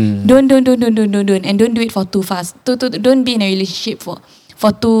married. don't, and don't do it for too fast. Don't be in a relationship for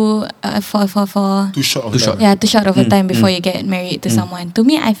too Too short of Too time. short. yeah, too short of a time before you get married to someone. To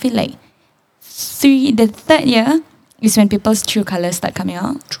me, I feel like the third year is when people's true colors start coming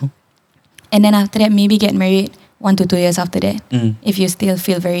out. True. And then after that, maybe get married 1 to 2 years after that. If you still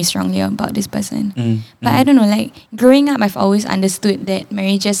feel very strongly about this person. But I don't know, like growing up, I've always understood that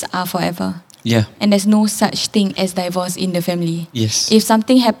marriages are forever. Yeah. And there's no such thing as divorce in the family. Yes. If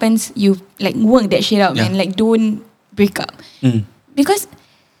something happens, you like work that shit out, man. Like don't break up. Because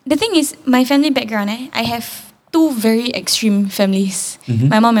the thing is, my family background, I have 2 very extreme families.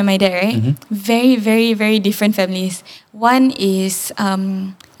 My mom and my dad, right? Very, very, very different families. One is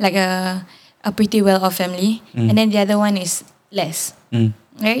like a pretty well-off family, and then the other one is less.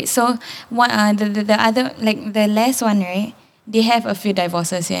 Right? So the other, like the less one, right? They have a few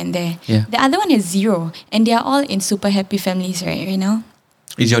divorces here and there. Yeah. The other one has 0, and they are all in super happy families, right now.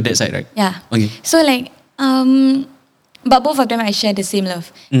 It's your dad's side, right? Yeah. Okay. So like but both of them I share the same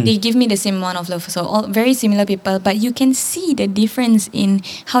love. They give me the same amount of love. So all very similar people, but you can see the difference in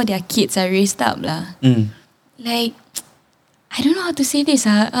how their kids are raised up lah. Like I don't know how to say this.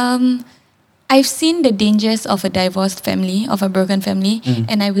 I've seen the dangers of a divorced family, of a broken family,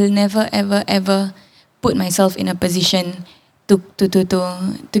 and I will never ever ever put myself in a position to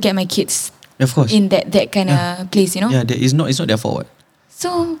get my kids Of course. in that kind of place, you know. Yeah, it's not their fault.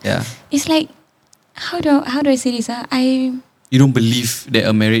 So Yeah. it's like how do I say this? You don't believe that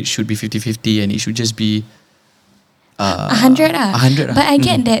a marriage should be 50-50 and it should just be 100 100 But I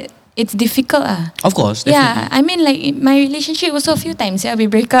get that it's difficult. Of course, Yeah, definitely. I mean, like in my relationship also a few times, we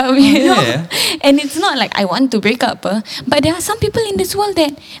break up, you know. yeah. And it's not like I want to break up, but there are some people in this world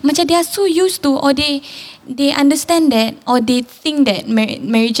that macam they are so used to, or they understand that, or they think that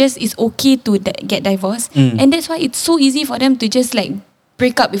marriages is okay to get divorced, and that's why it's so easy for them to just like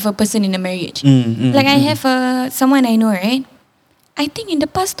break up with a person in a marriage. Like I have someone I know, right? I think in the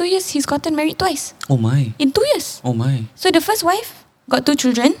past 2 years he's gotten married twice. Oh my. In 2 years. Oh my. So the first wife got 2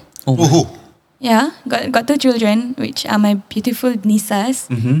 children. Oh my. Oh, Yeah, got 2 children, which are my beautiful nisas.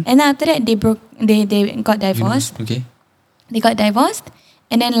 Mhm. And after that, they got divorced. Okay. They got divorced,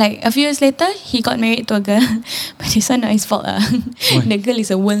 and then like a few years later, he got married to a girl. But this one not his fault. The girl is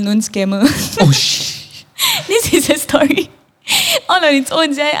a well-known scammer. Oh shit. This is a story all on its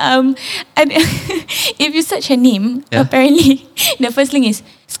own. And if you search her name, Yeah. apparently the first link is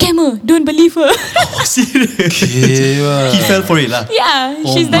scammer. Don't believe her. Oh, serious? okay. He fell for it lah. Yeah,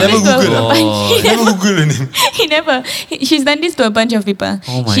 Oh she's done my this to Google a lah. bunch. Never Google the name. She's done this to a bunch of people.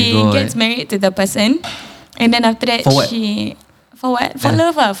 Oh my She God. gets married to the person, and then after that For what? for what? For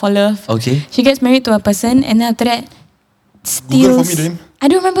Yeah. love, for love. Okay. She gets married to a person, and then after that steals. Google for me the name. I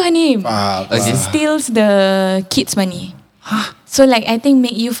don't remember her name. Okay. Steals the kids' money. So like I think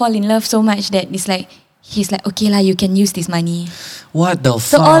make you fall in love so much that it's like he's like, okay lah, you can use this money. What the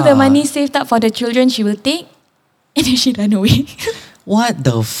So fuck? all the money saved up for the children she will take, and then she run away. What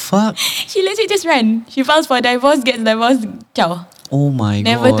the fuck? She lets it just run. She files for divorce, gets divorced, ciao. Oh my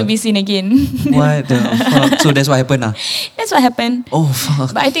Never god. to be seen again. What the fuck? So that's what happened lah. That's what happened. Oh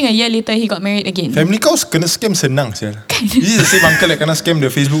fuck. But I think a year later he got married again. Family kau kena scam senang sial. This is the same uncle that kena scam the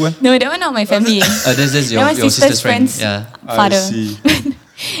Facebook one. No, that one not my family. That's your That one sister's friend. friend's Yeah. father. I see.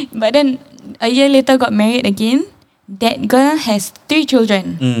 But then a year later got married again. That girl has 3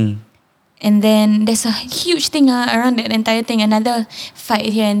 children. And then there's a huge thing around that entire thing. Another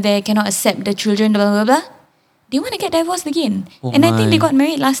fight here and there. Cannot accept the children, blah, blah, blah. They want to get divorced again. Oh and I think my. they got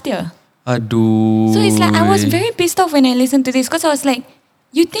married last year. Aduh. So it's like I was very pissed off when I listened to this. Because I was like,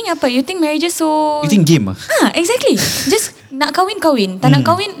 you think apa? You think marriage is so... You think game ah? Exactly. Just nak kahwin-kahwin. Tak nak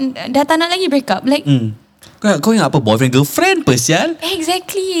kahwin, dah tak nak lagi break up. Like, Kau yang apa boyfriend girlfriend persial?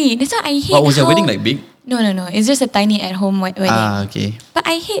 exactly. That's why I hate What was your how- wedding like big? No. It's just a tiny at-home wedding. Okay. But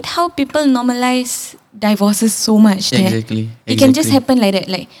I hate how people normalize divorces so much. that Exactly. It can just Exactly. happen like that.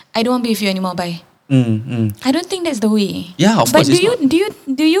 Like, I don't want to be with you anymore. Bye. I don't think that's the way. Yeah, of but course, do it's you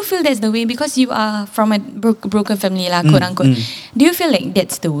do you feel that's the way because you are from a broken family lah, quote unquote? Do you feel like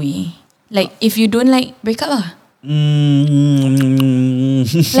that's the way? Like if you don't like, break up lah.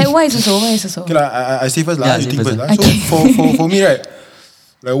 Like why is it so? Okay lah, I say first lah. Yeah, You say think first first lah. Okay. So for me right,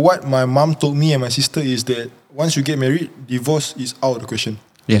 like what my mom told me and my sister is that once you get married, divorce is out of the question.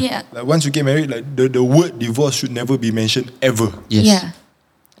 Yeah. Like once you get married, like the word divorce should never be mentioned ever. Yes. Yeah.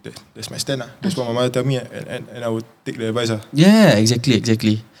 That's my stand lah. That's what my mother tell me, and I would take the advice lah. Yeah, exactly.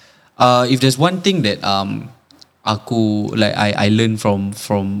 If there's one thing that aku like I learned from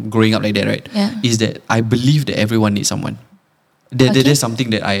growing up like that, right? Yeah. Is that I believe that everyone needs someone. There's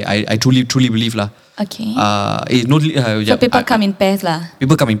something that I truly believe lah. Okay. It's not So people come in pairs lah.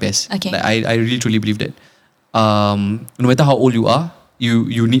 people come in pairs. Okay. Like, I really truly believe that. No matter how old you are, you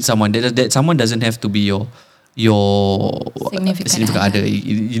need someone. That someone doesn't have to be your Significant other.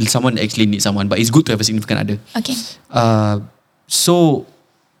 Someone actually needs someone, but it's good to have a significant other. Okay. So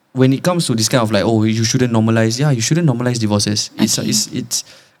when it comes to this kind of like, oh, you shouldn't normalize. Yeah, you shouldn't normalize divorces. Okay.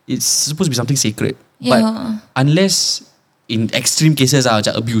 It's supposed to be something sacred. Yeah. But unless in extreme cases,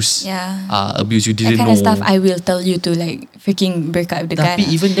 macam abuse. Yeah. Abuse you That didn't kind know. of stuff I will tell you to like freaking break up with the guy.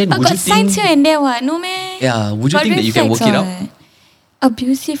 Tapi lah. even then, but would got you think- signs here and there what? No man. Yeah, would you Got think that red you can flags work it out? what?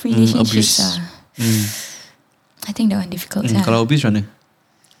 Abusive relationships abuse. I think that one difficult. Kalau abuse mana?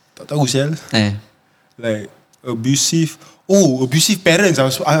 Tak tahu sial. Like abusive. Oh, abusive parents.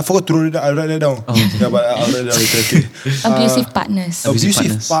 I forgot to write that down. Oh, okay. Yeah, but I'll write that down later. Okay. Abusive partners Abusive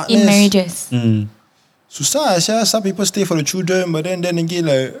partners. in marriages. Susah Asya. Some people stay for the children, but then again,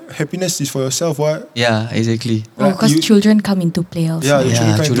 like happiness is for yourself. What? Yeah, exactly. Oh, because you- children come into play also. Yeah, the Yeah,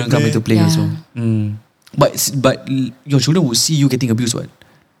 children children come into play Yeah. also. But your children would see you getting abused, what?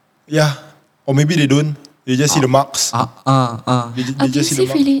 Yeah, or maybe they don't. They just see the marks. They just see the Abusive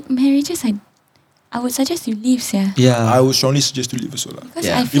marks. marriages, I would suggest you leave, yeah. Yeah. I would strongly suggest to leave also lah. Because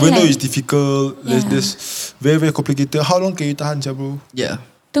Yeah. I feel Even though like it's difficult, Yeah. there's very very complicated. How long can you tahan, sia, bro? Yeah.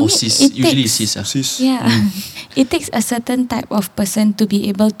 To Or me, cis. it Usually takes- cis. Sis. yeah, it takes a certain type of person to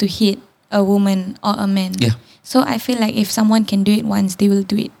be able to hit a woman or a man. Yeah. So I feel like if someone can do it once, they will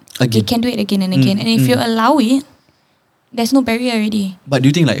do it. They Again. can do it again and again. And if you allow it, there's no barrier already. But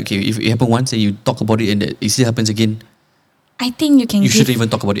do you think like, okay, if it happened once and you talk about it and that it still happens again? I think you can You give... shouldn't even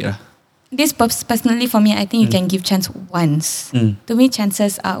talk about it. This personally for me, I think you can give chance once. To me,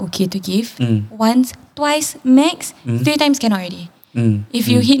 chances are okay to give. Once, twice, max. 3 times cannot already. If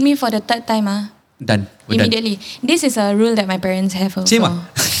you hit me for the 3rd time, Done. We're immediately. This is a rule that my parents have also. Same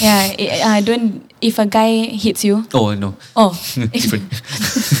don't. If a guy hits you, done. Oh, no. Different.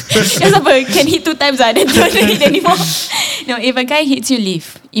 Because can hit 2 times, then don't hit anymore. No, if a guy hits you,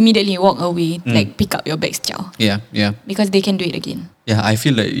 leave immediately. Walk away, like pick up your bags, ciao. Yeah. Because they can do it again. Yeah, I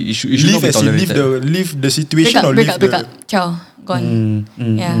feel like you should Leave not be as in tolerated. leave the situation or break leave up, ciao, gone.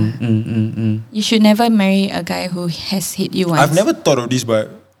 You should never marry a guy who has hit you once. I've never thought of this,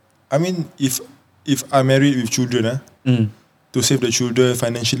 but I mean, if I'm married with children, to save the children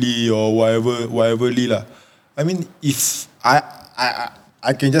financially or whatever lah. I mean, if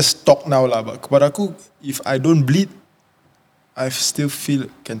I can just talk now lah, but kepada aku, if I don't bleed, I still feel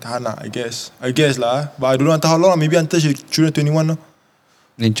can tahan lah, I guess lah. But I don't know until how long. Maybe until children 21 no?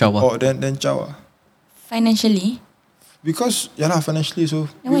 Then ciao. Oh, then ciao. Financially? Because financially so.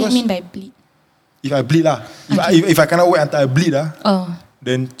 Then what you mean by bleed? If I bleed lah, if I cannot wait until I bleed lah,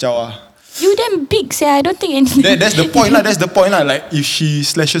 then ciao lah. You damn big, say I don't think anything. That's the point lah. That's the point lah. Like if she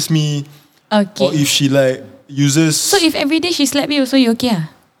slashes me, okay. or if she like uses. So if every day she slap you, so you okay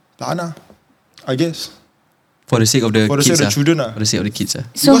ah? Tahan lah, I guess. For the sake of the kids. For the sake of the children lah. For the sake of the kids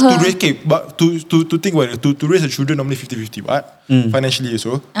So because to raise, but to think about it, to raise the children normally 50-50, but financially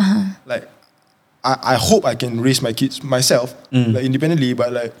also, like I hope I can raise my kids myself, like independently,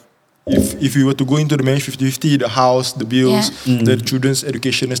 but like if we were to go into the marriage 50-50, the house, the bills, the children's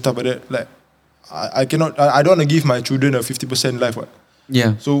education and stuff like that, like I cannot, I don't want to give my children a 50% life. What?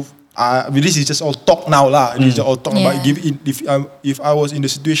 Yeah. So this is just all talk now lah. This is all talk about if I was in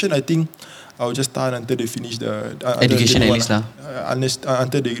the situation, I think I will just tahan until they finish the education at least lah.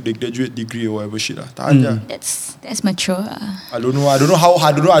 Until they graduate degree or whatever shit lah. Tahan je. That's mature. I do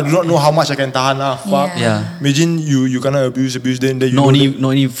not know how much I can tahan lah. Fuck. Yeah. Imagine you gonna abuse then you not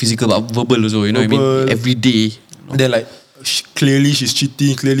only physical but verbal also. You know what I mean? Every day. Then like clearly she's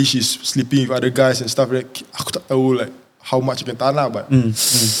cheating. Clearly she's sleeping with other guys and stuff. Like aku tak tahu like how much I can tahan lah. But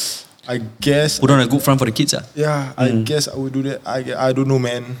I guess put on a good front for the kids. Yeah, I guess I would do that. I don't know,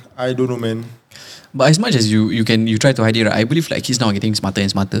 man. But as much as you try to hide it, right? I believe like kids now are getting smarter and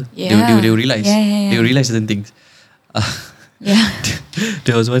smarter. Yeah. They will realize. They will realize certain things.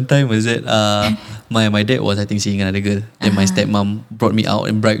 There was one time was that my dad was I think seeing another girl. Then my stepmom brought me out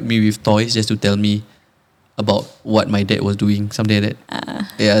and bribed me with toys just to tell me about what my dad was doing, something like that.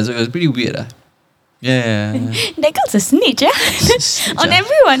 Yeah, so it was pretty weird. Yeah. That girl's a snitch, on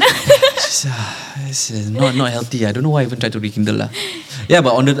everyone. It's not healthy. I don't know why I even tried to rekindle lah. Yeah,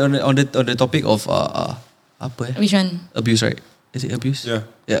 but on the topic of Which one? Abuse, right? Is it abuse? Yeah.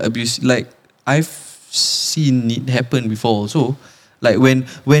 Yeah, abuse. Like I've seen it happen before. So like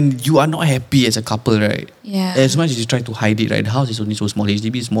when you are not happy as a couple, right? Yeah. As much as you try to hide it, right? The house is only so small.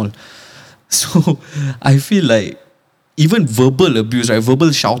 HDB is small. So I feel like even verbal abuse, right? Verbal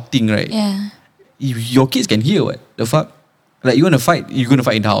shouting, right? Yeah. Your kids can hear what the fuck. Like you want to fight, you're gonna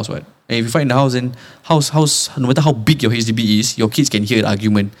fight in the house, what? And if you fight in the house, then house, no matter how big your HDB is, your kids can hear the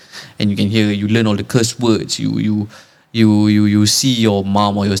argument, and you learn all the curse words. You see your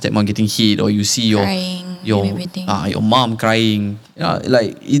mom or your stepmom getting hit, or you see your mom crying.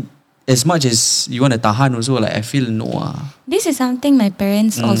 Like it. As much as you want to tahan, also like I feel no. This is something my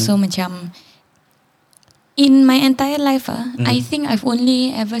parents also macam. In my entire life, I think I've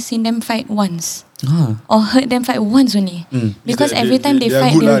only ever seen them fight once. Or heard them fight once only. Because every time they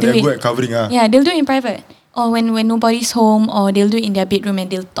fight, they'll do it. Good at covering, Yeah, they'll do it in private. Or when nobody's home, or they'll do it in their bedroom and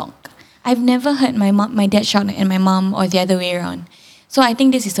they'll talk. I've never heard my dad shout at my mom or the other way around. So I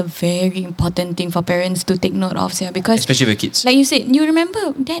think this is a very important thing for parents to take note of, because especially with kids. Like you said, you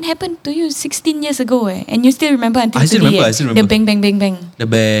remember that happened to you 16 years ago, and you still remember until today. I still remember. The bang, bang, bang, bang. The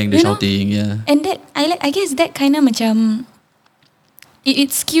bang, the shouting, yeah. And that I guess that kind of macam it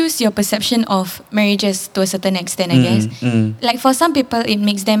skews your perception of marriages to a certain extent, I guess. Like for some people, it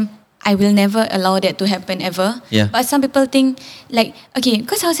makes them, I will never allow that to happen ever. Yeah. But some people think like, okay,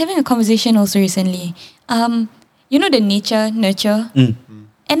 because I was having a conversation also recently. You know the nature, nurture?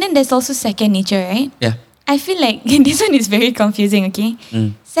 And then there's also second nature, right? Yeah. I feel like this one is very confusing, okay?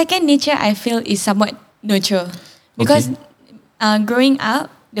 Second nature, I feel, is somewhat nurture. Because growing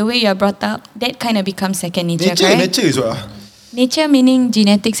up, the way you're brought up, that kind of becomes second nature, correct? Nature is what? Nature meaning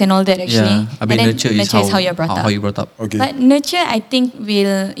genetics and all that, actually. Yeah, I mean nurture is how you're brought up. How you brought up. Okay. But nurture, I think,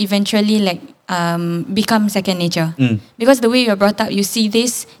 will eventually like become second nature. Because the way you're brought up, you see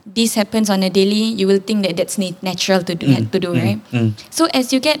this happens on a daily, you will think that that's natural to do, right? So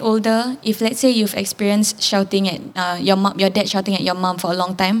as you get older, if let's say you've experienced shouting at your dad shouting at your mom for a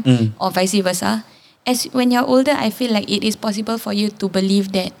long time, or vice versa, when you're older, I feel like it is possible for you to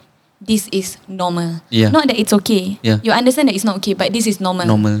believe that this is normal. Not that it's okay. You understand that it's not okay, but this is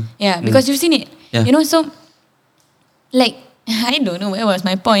normal. Yeah, because you've seen it. You know, so like, I don't know where was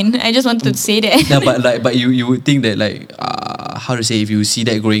my point. I just wanted to say that. Yeah, but you would think that like how to say, if you see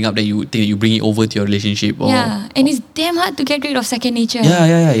that growing up, that you would think that you bring it over to your relationship. Or, and it's damn hard to get rid of second nature.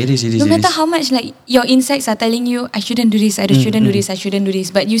 Yeah, it is. No matter how much like your insights are telling you, I shouldn't do this, I shouldn't do this, I shouldn't do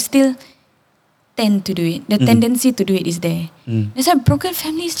this, but you still tend to do it. The tendency to do it is there. That's why broken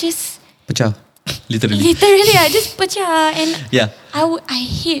families just pecah. Literally, just pecah. And I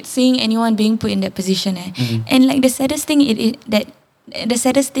hate seeing anyone being put in that position. And like the saddest thing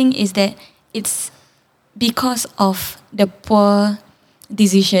is that it's because of the poor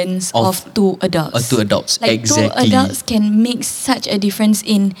decisions of two adults. Like exactly. 2 adults can make such a difference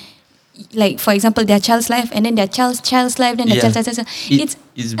in, like, for example, their child's life, and then their child's life, then their child's life. It's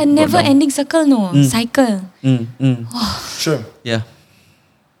a never-ending cycle. Sure. Yeah.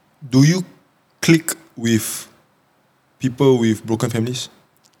 Do you click with people with broken families?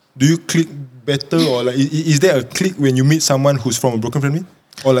 Do you click better, or like is there a click when you meet someone who's from a broken family,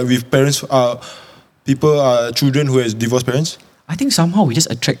 or like with parents, children who has divorced parents? I think somehow we just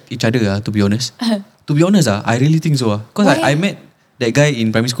attract each other. To be honest, I really think so. Because I met that guy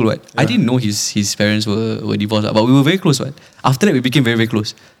in primary school. I didn't know his parents were divorced, but we were very close. After that, we became very, very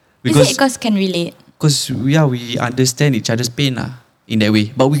close. Because, is it because can relate? Because we understand each other's pain in that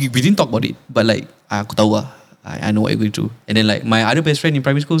way. But we didn't talk about it. But like, aku tahu I know what you're going through. And then like my other best friend in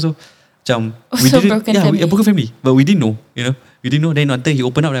primary school, so broken family. Broken family. But we didn't know, we didn't know. Then until he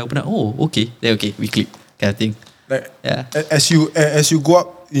opened up, oh, okay. Then okay, we click, kind of thing. Like, as you go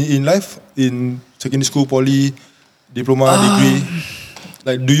up in life, in secondary school, poly, diploma, degree,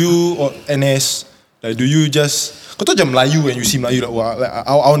 like do you, or NS, like do you just, kau tahu macam Melayu, when you see Melayu, like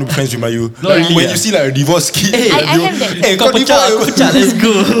I want to be friends with Melayu. When you see like a divorced kid, I have that. Kau pecah, let's go.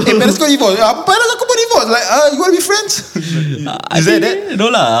 Parents kau divorce. Parents aku pun divorce. Like, you want to be friends? Is that?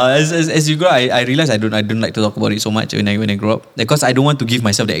 No lah. As you grow, I realize I don't like to talk about it so much when I grow up, because I don't want to give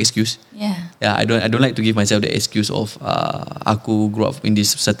myself the excuse. I don't like to give myself the excuse of aku grew up in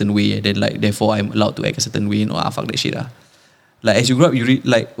this certain way, and then like therefore I'm allowed to act a certain way. Fuck that shit. Like as you grow up,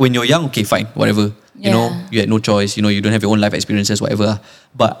 like when you're young, okay, fine, whatever. You know, you had no choice. You know, you don't have your own life experiences, whatever.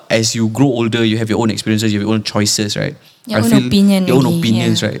 But as you grow older, you have your own experiences, you have your own choices, right? Your own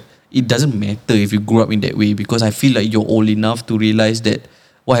opinions, right? It doesn't matter if you grew up in that way, because I feel like you're old enough to realize that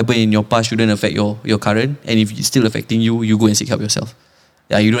what happened in your past shouldn't affect your current, and if it's still affecting you, you go and seek help yourself.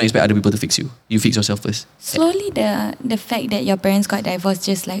 You don't expect other people to fix you. You fix yourself first. Slowly, the fact that your parents got divorced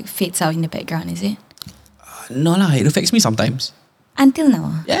just like fades out in the background, is it? No lah, it affects me sometimes. Until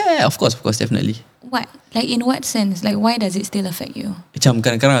now? Yeah, of course, definitely. What? Like in what sense? Like why does it still affect you? Macam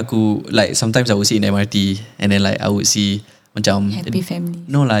kadang-kadang aku, like sometimes I would see in MRT, and then like I would see macam happy families.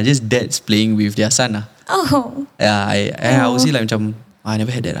 No lah, just dads playing with their son lah. Oh. Yeah, I would see like macam I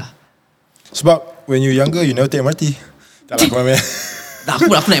never had that lah. Sebab when you're younger, you never take MRT. Tak lah,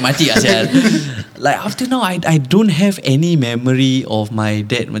 kau aku naik MRT lah sial. Like after now, I don't have any memory of my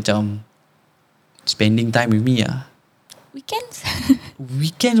dad macam spending time with me .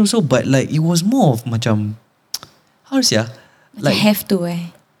 Weekends also, but like it was more of macam, how to say like have to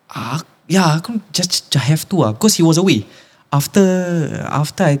yeah, aku just have to because he was away after I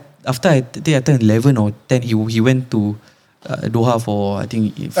think I turned 11 or 10, he went to Doha for I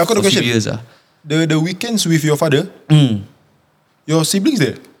think for a few years The weekends with your father, your siblings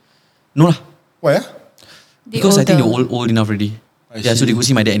there? No lah. Why because I think they're old enough already. So they could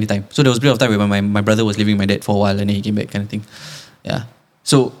see my dad anytime. So there was a period of time where my brother was living with my dad for a while, and then he came back, kind of thing. Yeah.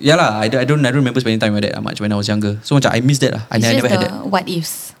 So I don't remember spending time with my dad that much when I was younger. So much I missed that. I never had that. What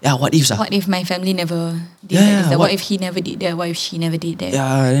ifs? Yeah, what ifs? What if my family never did that? What if he never did that? What if she never did that?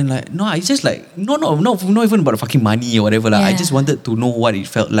 Yeah, and like no, it's just like not even about the fucking money or whatever lah. I just wanted to know what it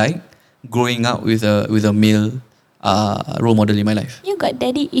felt like growing up with a male role model in my life. You got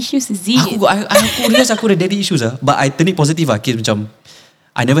daddy issues, Z. Aku realize aku ada daddy issues but I turn it positive Case macam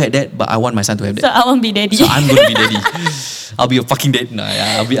I never had that, but I want my son to have that. So I won't be daddy. So I'm going to be daddy. I'll be a fucking dad. Nah,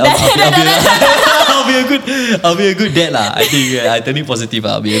 yeah, I'll be I'll be a good dad lah. I think I turn it positive.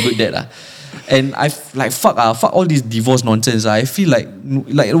 I'll be a good dad lah. And I like fuck all this divorce nonsense. I feel like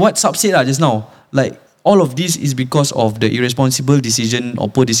what Sab said just now. Like all of this is because of the irresponsible decision or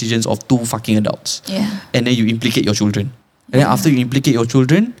poor decisions of two fucking adults. Yeah. And then you implicate your children. And then after you implicate your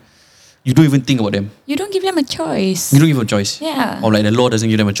children, you don't even think about them. You don't give them a choice. You don't give them a choice. Yeah. Or like the law doesn't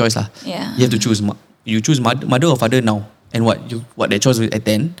give them a choice lah. Yeah. You have to choose. You choose mother or father now. And what their choice was at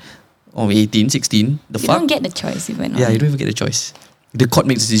 10 or 18, 16. The You fuck? don't get the choice even. Yeah, you don't even get the choice. The court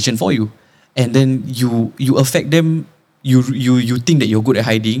makes the decision for you. And then you affect them. You think that you're good at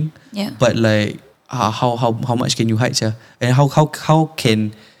hiding. Yeah. But like how much can you hide, yeah? And how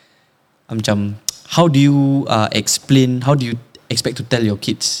can how do you explain, how do you expect to tell your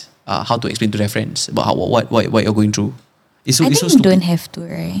kids how to explain to their friends about what you're going through? It's so I think so you stupid. don't have to,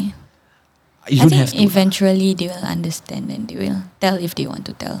 right? You I don't think have to. eventually they will understand and they will tell if they want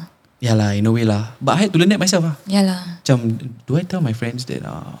to tell. Yeah lah, in a way lah. But I had to learn that myself lah. Yeah lah. Do I tell my friends that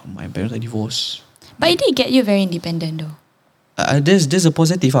my parents are divorced? But it did get you very independent though. There's a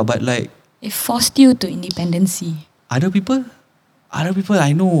positive but like It forced you to independency. other people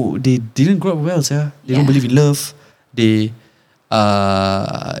I know, they didn't grow up well, sir. They don't Yeah. believe in love. They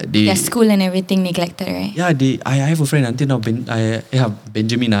Their school and everything neglected, right? yeah, I have a friend until now,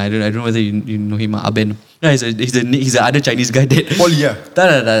 Benjamin. I don't know whether you know him, Ben. Yeah, he's the other Chinese guy that Poly lah.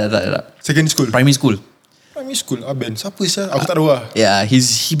 Tak. Secondary school. Primary school. Primary school. Ben. Siapa sih? Aku tak tahu lah. Yeah, he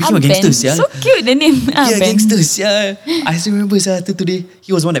became a gangster, yeah. So cute the name. Yeah, Ben. gangsters, yeah. I still remember till today.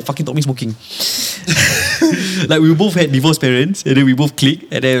 He was the one that fucking taught me smoking. Like we both had divorced parents, and then we both clicked,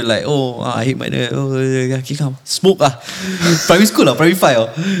 and then like, I hate my dad. Okay, come smoke primary school primary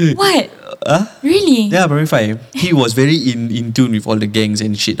 5 What? Really? Yeah, primary 5. He was very in tune with all the gangs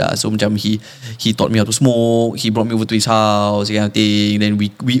and shit So macam he taught me how to smoke. He brought me over to his house, kind of thing. Then we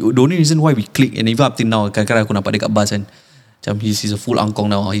the only reason why we click, and even up till now, kadang-kadang aku nampak dia kat bus kan, macam he's a full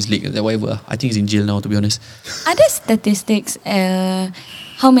angkong now. He's late, whatever. I think he's in jail now, to be honest. Are there statistics?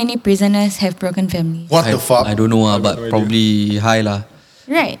 How many prisoners have broken families? What the fuck? I don't know I have but no idea. probably high lah.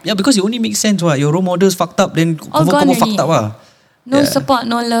 Right. Yeah, because it only makes sense. Your role models fucked up, then All gone confirm fucked already. up No Yeah. support,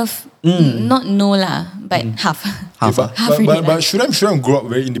 no love. Not no lah, but half. Half Okay, Half already lah. but Shuram grow up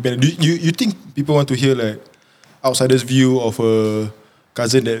very independent. You think people want to hear like outsiders' view of a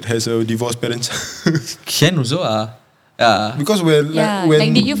cousin that has a divorced parents? Can also yeah. Because when Yeah. when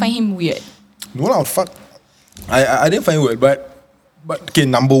Like, did you find him weird? no lah, fuck. I didn't find it weird, but okay,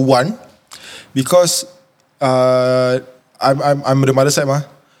 number one, because I'm the mother side mah.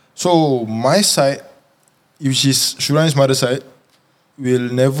 So my side, which is Shuran's mother side, will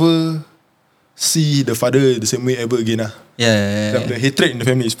never see the father the same way ever again lah. Yeah. The hatred in the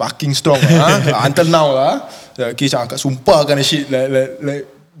family is fucking strong lah. Until now lah. Okay, macam angkat sumpah kind of shit. Like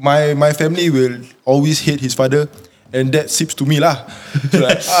my family will always hate his father. And that seeps to me lah. So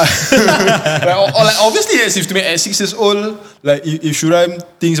like, like obviously that seeps to me at 6 years old. Like if Shuram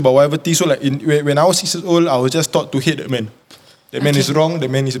thinks about whatever thing, so like when I was 6 years old, I was just taught to hate that man. That man is wrong. That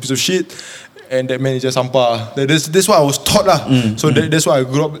man is a piece of shit. And that man is just sampah. That's what I was taught lah. So that's what I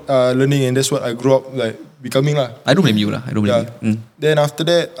grew up learning, and that's what I grew up like becoming lah. I don't blame you lah. I don't blame you. Then after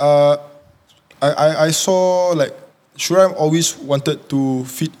that, I saw like Shuram always wanted to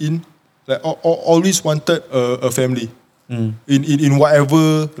fit in. Like always wanted a family in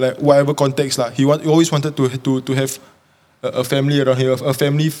whatever context lah. He always wanted to have a family around him, a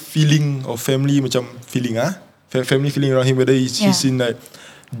family feeling or family macam feeling family feeling around him. Whether he's in like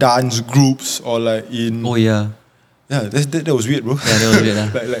dance groups or like in that was weird, bro. Yeah, that was weird lah.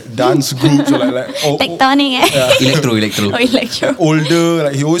 like dance groups or like Tectonic Electro. Oh, electro. older,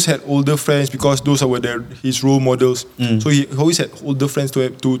 like he always had older friends because those were his role models. So he always had older friends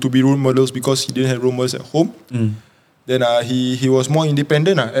to be role models because he didn't have role models at home. Then he was more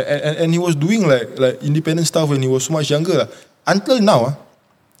independent and he was doing like independent stuff when he was so much younger. Until now,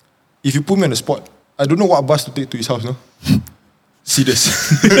 if you put me on the spot, I don't know what bus to take to his house. No. Serious.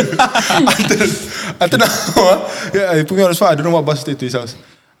 until now, you put me on the spot, I don't know what bus to take to his house.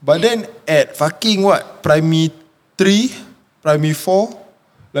 But then at fucking primary 3, primary 4,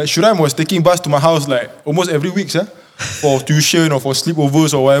 like Shuram was taking bus to my house like almost every week, for tuition or for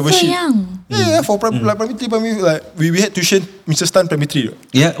sleepovers or whatever So shit. young. Yeah, for like primary 3, primary like we had tuition, Mr. Stan primary 3.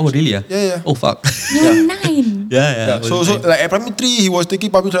 Yeah. Oh really? Yeah. Oh fuck. You're 9. Yeah. So like at primary 3, he was taking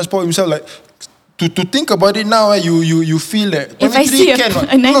public transport himself. Like to think about it now, you feel that If I primary see 3 cannot.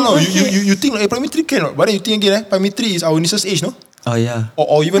 a No, nine-year-old you think like primary 3 cannot. But then you think again, primary 3 is our niece's age, no? Oh yeah.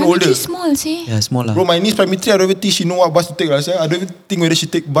 Or even Primary older. small, see? Yeah, small lah. Bro, my niece primary 3, I don't even think she know what bus to take. I don't even think whether she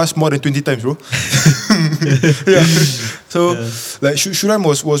take bus more than 20 times, bro. Yeah. So like Shuram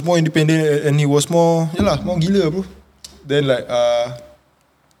was more independent and he was more gila, bro. Then like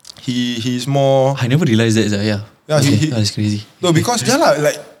he's more. I never realized that. Yeah. Yeah, that's crazy. No, because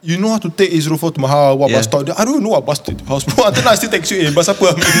like you know how to take A04 to my house, what bus stop. I don't know what bus to take to house, bro. Until now I still text you, bus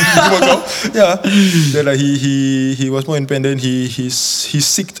apa? Yeah. Then like he was more independent. He's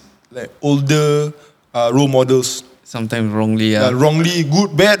sick like older role models. Sometimes wrongly, Wrongly,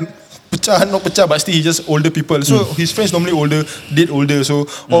 good, bad, pecah, not pecah, but still he just older people. So his friends normally older, date older. So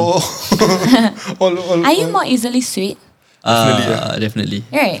all Are you more easily swayed? Definitely.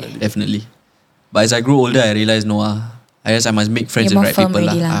 Right. Definitely. But as I grew older, I realized I guess I must make friends You're with the right more firm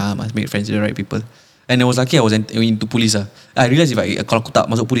people already lah. Must make friends with the right people. And I was lucky I was into police I realized kalau aku tak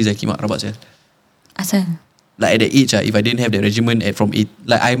masuk police kimak rabak saya. Asal? Like at that age if I didn't have the regiment from 8,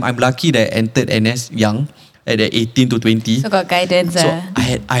 like I'm lucky that I entered NS young at the 18 to 20. So got guidance. So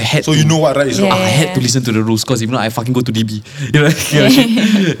I had so to, you know what right is wrong. Yeah. I had to listen to the rules because if not I fucking go to DB. You know?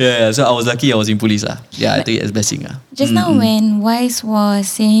 Yeah. So I was lucky I was in police Yeah, I take it as blessing Just now when Wise was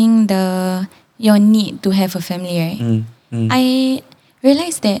saying your need to have a family, right? I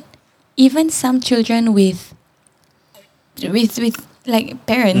realized that even some children with like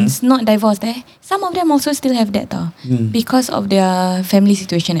parents not divorced, some of them also still have that because of their family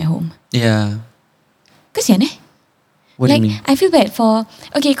situation at home. Yeah. Kesian What like do you mean? I feel bad for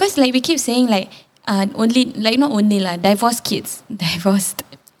because like we keep saying like only like not only divorced kids, divorced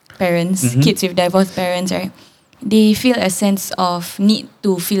parents, kids with divorced parents, right? They feel a sense of need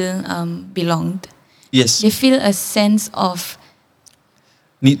to feel belonged. Yes. They feel a sense of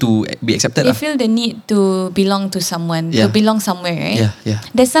Need to be accepted they feel the need to belong to someone, to Yeah. belong somewhere, right? Yeah.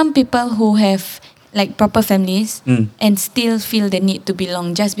 There's some people who have like proper families and still feel the need to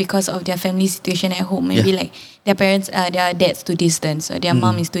belong just because of their family situation at home. Maybe like their parents, their dad's too distant, or their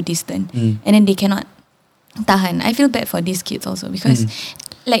mom is too distant, and then they cannot tahan. I feel bad for these kids also because,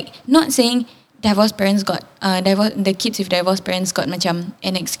 like, not saying divorced parents got the kids with divorced parents got macam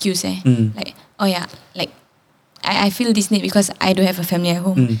an excuse like oh yeah, like I feel this need because I do have a family at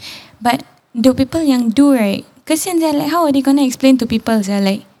home, but the people yang do, right? Kesian like how are they gonna explain to people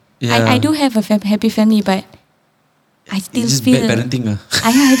like I do have a happy family, but I still It's just feel bad parenting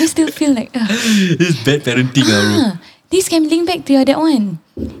I just still feel like It's bad parenting bro. this can link back to that one.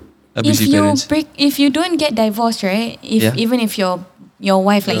 Abusive parents. If you don't get divorced, right? Even if your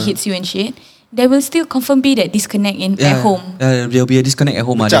wife like hits you and shit, there will still confirm be that disconnect at home. There'll be a disconnect at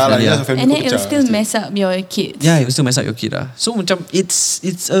home Pecah lah, definitely just a family And then kau it will pecah. still mess up your kids. Yeah, it will still mess up your kid So macam it's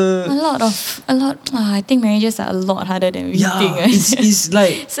A lot. I think marriages are a lot harder than we think. it's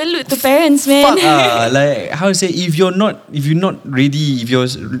like Salute to parents, man. fuck like how to say if you're not ready, if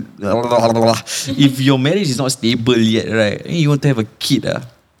your marriage is not stable yet, right? And you want to have a kid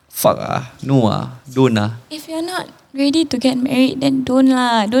fuck no don't If you're not ready to get married, then don't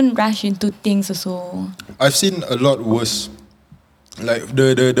rush into things also. I've seen a lot worse. Like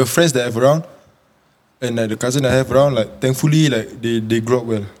the friends that I have around and like the cousin I have around, like thankfully like they grew up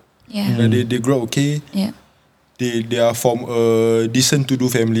well. Yeah. Like they grew up okay. Yeah. They are from a decent to do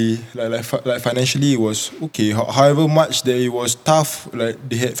family. Like financially it was okay. However much that it was tough, like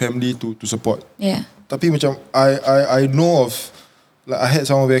they had family to support. Yeah. Tapi macam I know of, like I had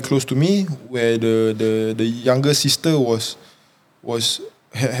someone very close to me where the younger sister was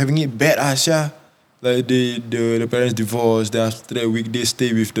having it bad like the parents divorced. Then after that weekday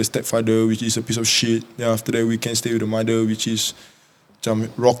stay with the stepfather, which is a piece of shit. Then after that weekend stay with the mother, which is macam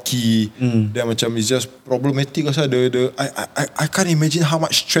rocky. Then macam it's just problematic. I can't imagine how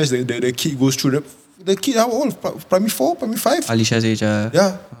much stress the kid goes through. The kid how old? Primary 4, primary 5? Alicia's age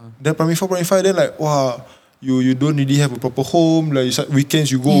Yeah. Then primary 4, primary 5, then like, wow, you don't really have a proper home. Like weekends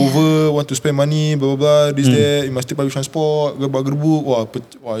you go over, want to spend money, blah blah blah, this that. You must take public transport, gerbuk.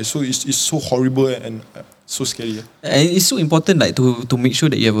 Wow, it's so horrible and so scary. And it's so important like to make sure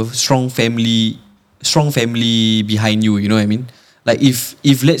that you have a strong family behind you. You know what I mean? Like if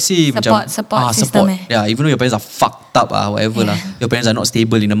let's say Support system. Yeah, even though your parents are fucked up whatever lah, your parents are not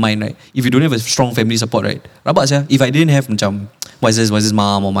stable in the mind, right? If you don't have a strong family support, right? Rabak if I didn't have macam what's this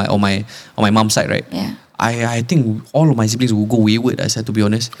mom or my mom's side, right? Yeah. I think all of my siblings will go wayward. To be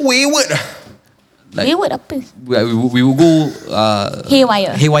honest, Wayward. like, Wayward apa? we will go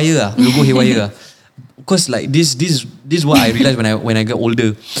Haywire. We will go haywire. Because like this is what I realized when I got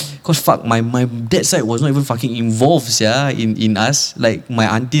older. Cause fuck my dad's side was not even fucking involved in us. Like my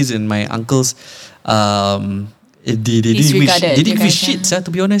aunties and my uncles, they didn't give a shit.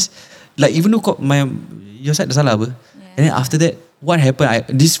 To be honest, like even though your side dah salah apa. And then after that, what happened?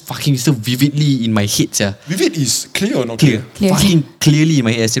 This fucking still vividly in my head. Vivid is clear or not Clear. Clear. Fucking clearly in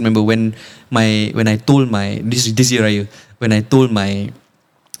my head. I still remember when I told this year raya, when I told my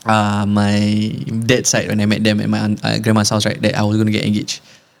dad's side when I met them at my grandma's house, right, that I was gonna get engaged.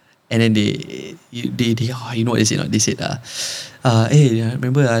 And then they you know what they said? They said, hey,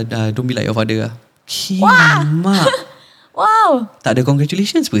 remember, don't be like your father. Mak. Wow. Tak ada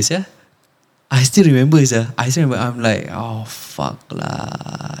congratulations pun I still remember I'm like, oh fuck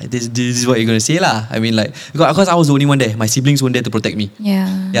lah. this is what you're gonna say lah. I mean like because I was the only one there. My siblings weren't there to protect me.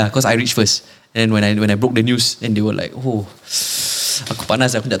 Yeah, because I reached first. And when I broke the news, and they were like, oh, aku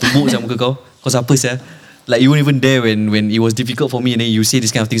panas, aku nak tumbuk sama muka kau. Kau siapa sah? Like you weren't even there when it was difficult for me, and then you say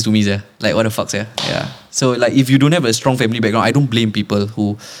this kind of things to me, sah. Like what the fuck, sah? Yeah. So like if you don't have a strong family background, I don't blame people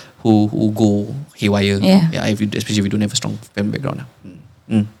who go haywire. Yeah. Especially if you don't have a strong family background.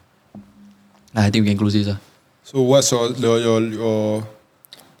 I think we can close this. So what's your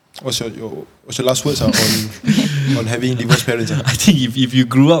last words on having divorced parents? I think if you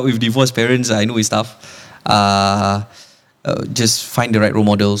grew up with divorced parents, I know it's tough. Just find the right role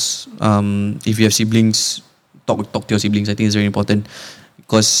models. If you have siblings, talk to your siblings. I think it's very important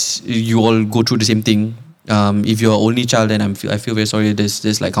because you all go through the same thing. If you're an only child, then I feel very sorry.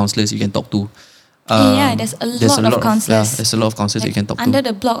 There's like counselors you can talk to. There's a lot of counselors. There's a lot of counselors you can talk to. Under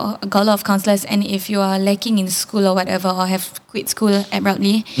the block, got a lot of counselors, and if you are lacking in school or whatever, or have quit school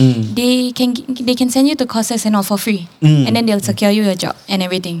abruptly, they can send you to courses and all for free, and then they'll secure you your job and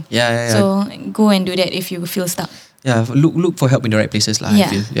everything. So go and do that if you feel stuck. Yeah, look for help in the right places, lah. I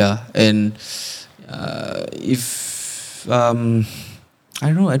feel. Yeah, and if I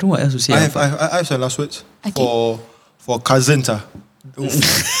don't know what else to say. I have some last words for cousins. No,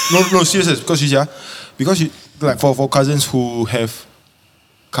 serious. Because like for cousins who have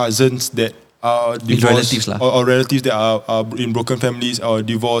cousins that are divorced, relatives or relatives that are in broken families or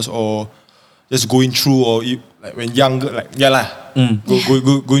divorced or just going through, or like when younger, like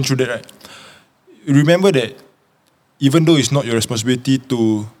going through that, right? Remember that even though it's not your responsibility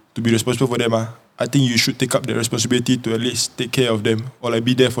to be responsible for them, I think you should take up the responsibility to at least take care of them or like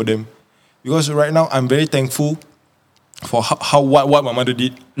be there for them. Because right now I'm very thankful for what my mother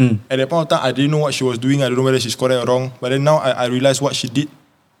did. At that point of time, I didn't know what she was doing. I don't know whether she's correct or wrong. But then now I realized what she did.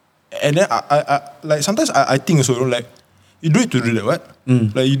 And then I like sometimes I think also, like, you do it to do that, what?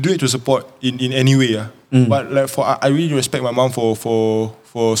 Like you do it to support in any way. But like I really respect my mom for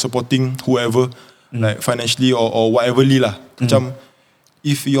supporting whoever, like financially or whatever lah. Macam,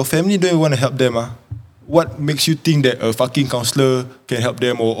 if your family don't want to help them, what makes you think that a fucking counsellor can help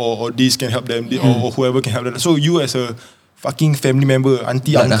them or this can help them or whoever can help them? So you as a fucking family member,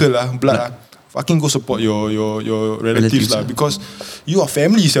 auntie, uncle fucking go support your relatives lah, because you are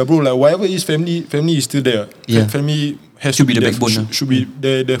family, bro. Like whatever is family is still there. Family has to be the backbone. Should be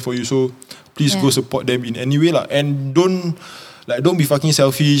there for you. So please go support them in any way lah, and don't be fucking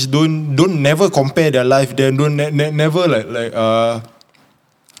selfish. Don't never compare their life. Then don't never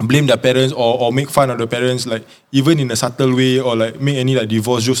blame their parents or make fun of the parents, like even in a subtle way, or like make any like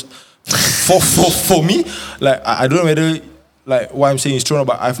divorce jokes. For me, like I don't know whether like what I'm saying is true or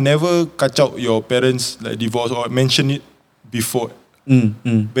not, but I've never catch out your parents like divorce or mention it before.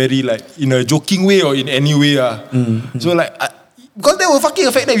 Very like in a joking way or in any way. So like because that will fucking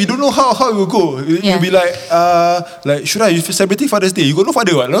affect them. You don't know how it will go. You'll be like should I, you celebrating Father's Day? You got no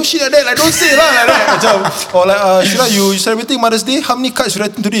father, what? No shit like that. Like don't say lah like that. Or like should I, you celebrating Mother's Day? How many cards should I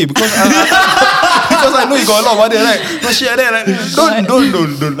think today? Because because I know you got a lot of mother, right? No shit like that. Like, don't.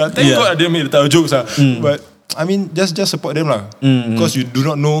 Thank God I didn't make the type of jokes. But I mean, just support them lah. Because you do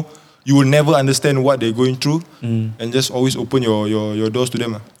not know, you will never understand what they're going through, and just always open your doors to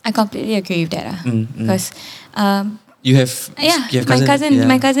them. I completely agree with that. Because you have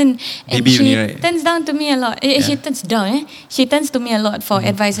my cousin, and baby she only, right? turns down to me a lot. She turns down. She turns to me a lot for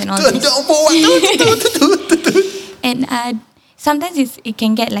advice and all this. And sometimes it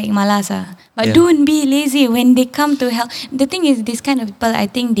can get like malas, but don't be lazy when they come to help. The thing is, this kind of people, I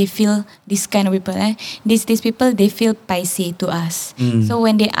think they feel this kind of people. These people, they feel paiseh to us. So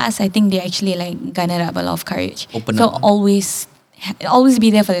when they ask, I think they actually like garner up a lot of courage. Open up. Always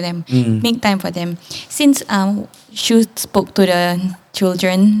be there for them. Make time for them. Since Shu spoke to the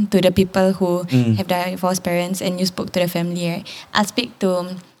children, to the people who have divorced parents, and you spoke to the family, right? I'll speak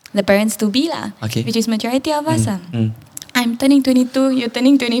to the parents to be lah, which is majority of us. I'm turning 22, you're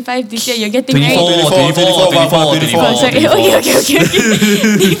turning 25 this year, you're getting 24. Sorry, okay.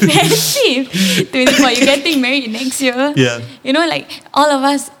 Defensive. 24, you're getting married next year. You know, like all of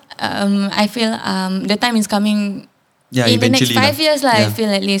us, I feel the time is coming in the next 5 years I feel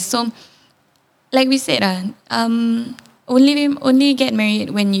at least. So like we said, only get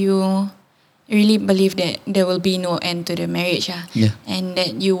married when you really believe that there will be no end to the marriage, and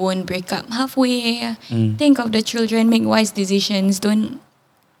that you won't break up halfway. Think of the children, make wise decisions. Don't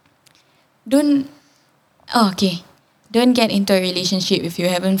get into a relationship if you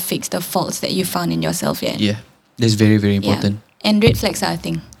haven't fixed the faults that you found in yourself yet. That's very, very important. And red flags are a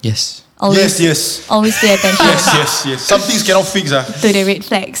thing. Yes. Yes. Always pay attention. Yes. Some things cannot fix. To the red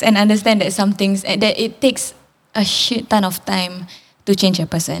flags, and understand that some things, that it takes a shit ton of time to change a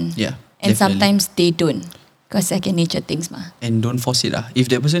person. Yeah. And definitely. sometimes they don't. Because second nature things mah. And don't force it. If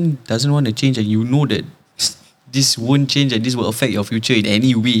that person doesn't want to change and you know that this won't change and this will affect your future in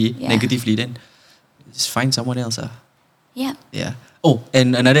any way negatively, then just find someone else. Yeah. Yeah. Oh,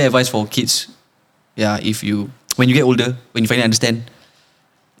 and another advice for kids. Yeah, when you get older, when you finally understand,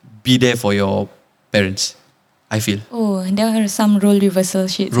 be there for your parents. I feel. Oh, there are some role reversal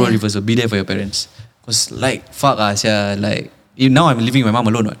shit. Role reversal. Be there for your parents. Because fuck now I'm living with my mom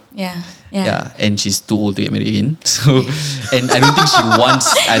alone. What? Yeah. And she's too old to get married again. So, and I don't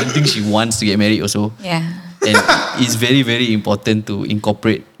think she wants to get married also. Yeah. And it's very, very important to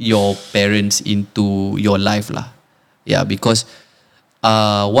incorporate your parents into your life lah. Yeah, because they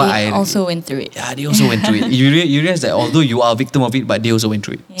also went through it. Yeah, they also went through it. You realize that although you are a victim of it, but they also went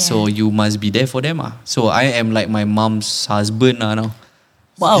through it. Yeah. So you must be there for them. So I am like my mom's husband now.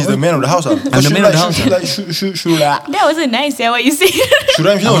 Wow. He's the man of the house. I'm the man of the house. That wasn't nice, what you said. Should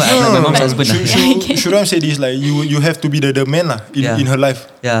I my mom's husband. Should I say this? Like you have to be the man in her life.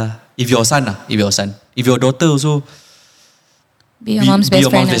 Yeah. If your son. If your daughter also, be your mom's best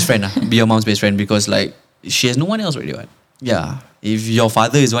friend. Be your mom's best friend because like she has no one else really. Right? Yeah. If your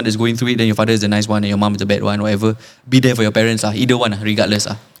father is one that's going through it, then your father is the nice one and your mom is the bad one, whatever. Be there for your parents. Either one, regardless.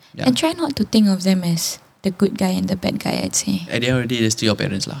 Yeah. And try not to think of them as the good guy and the bad guy, I'd say. At the end of the day, they're still your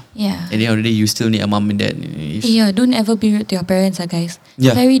parents. Yeah. At the end of the day, you still need a mom and dad. Yeah, don't ever be rude to your parents, guys.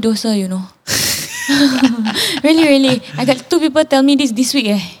 Yeah. Very dosa, Really. I got 2 people tell me this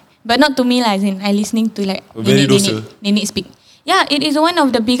week. But not to me, as in I listening to like very dosa. Nenek speak. Yeah, it is one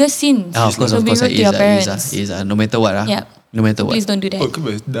of the biggest sins. Of course, be rude to your parents. It is. No matter what. Yeah. No matter what. Please don't do that.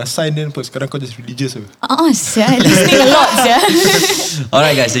 Dah sign then sekarang kau just religious. Listening a lot,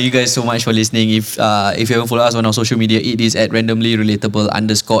 Alright guys, thank you guys so much for listening. If you haven't followed us on our social media, it is at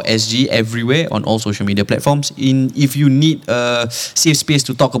randomlyrelatable_SG everywhere on all social media platforms. If you need a safe space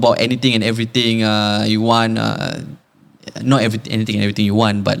to talk about anything and everything you want, not anything and everything you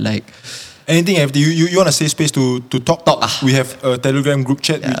want, but like anything, you want a safe space to talk. We have a Telegram group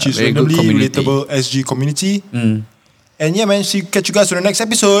chat which is Randomly Relatable SG community. And yeah, man, catch you guys on the next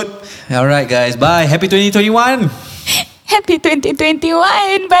episode. Alright, guys. Bye. Happy 2021. Happy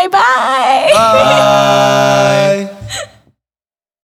 2021. Bye-bye. Bye.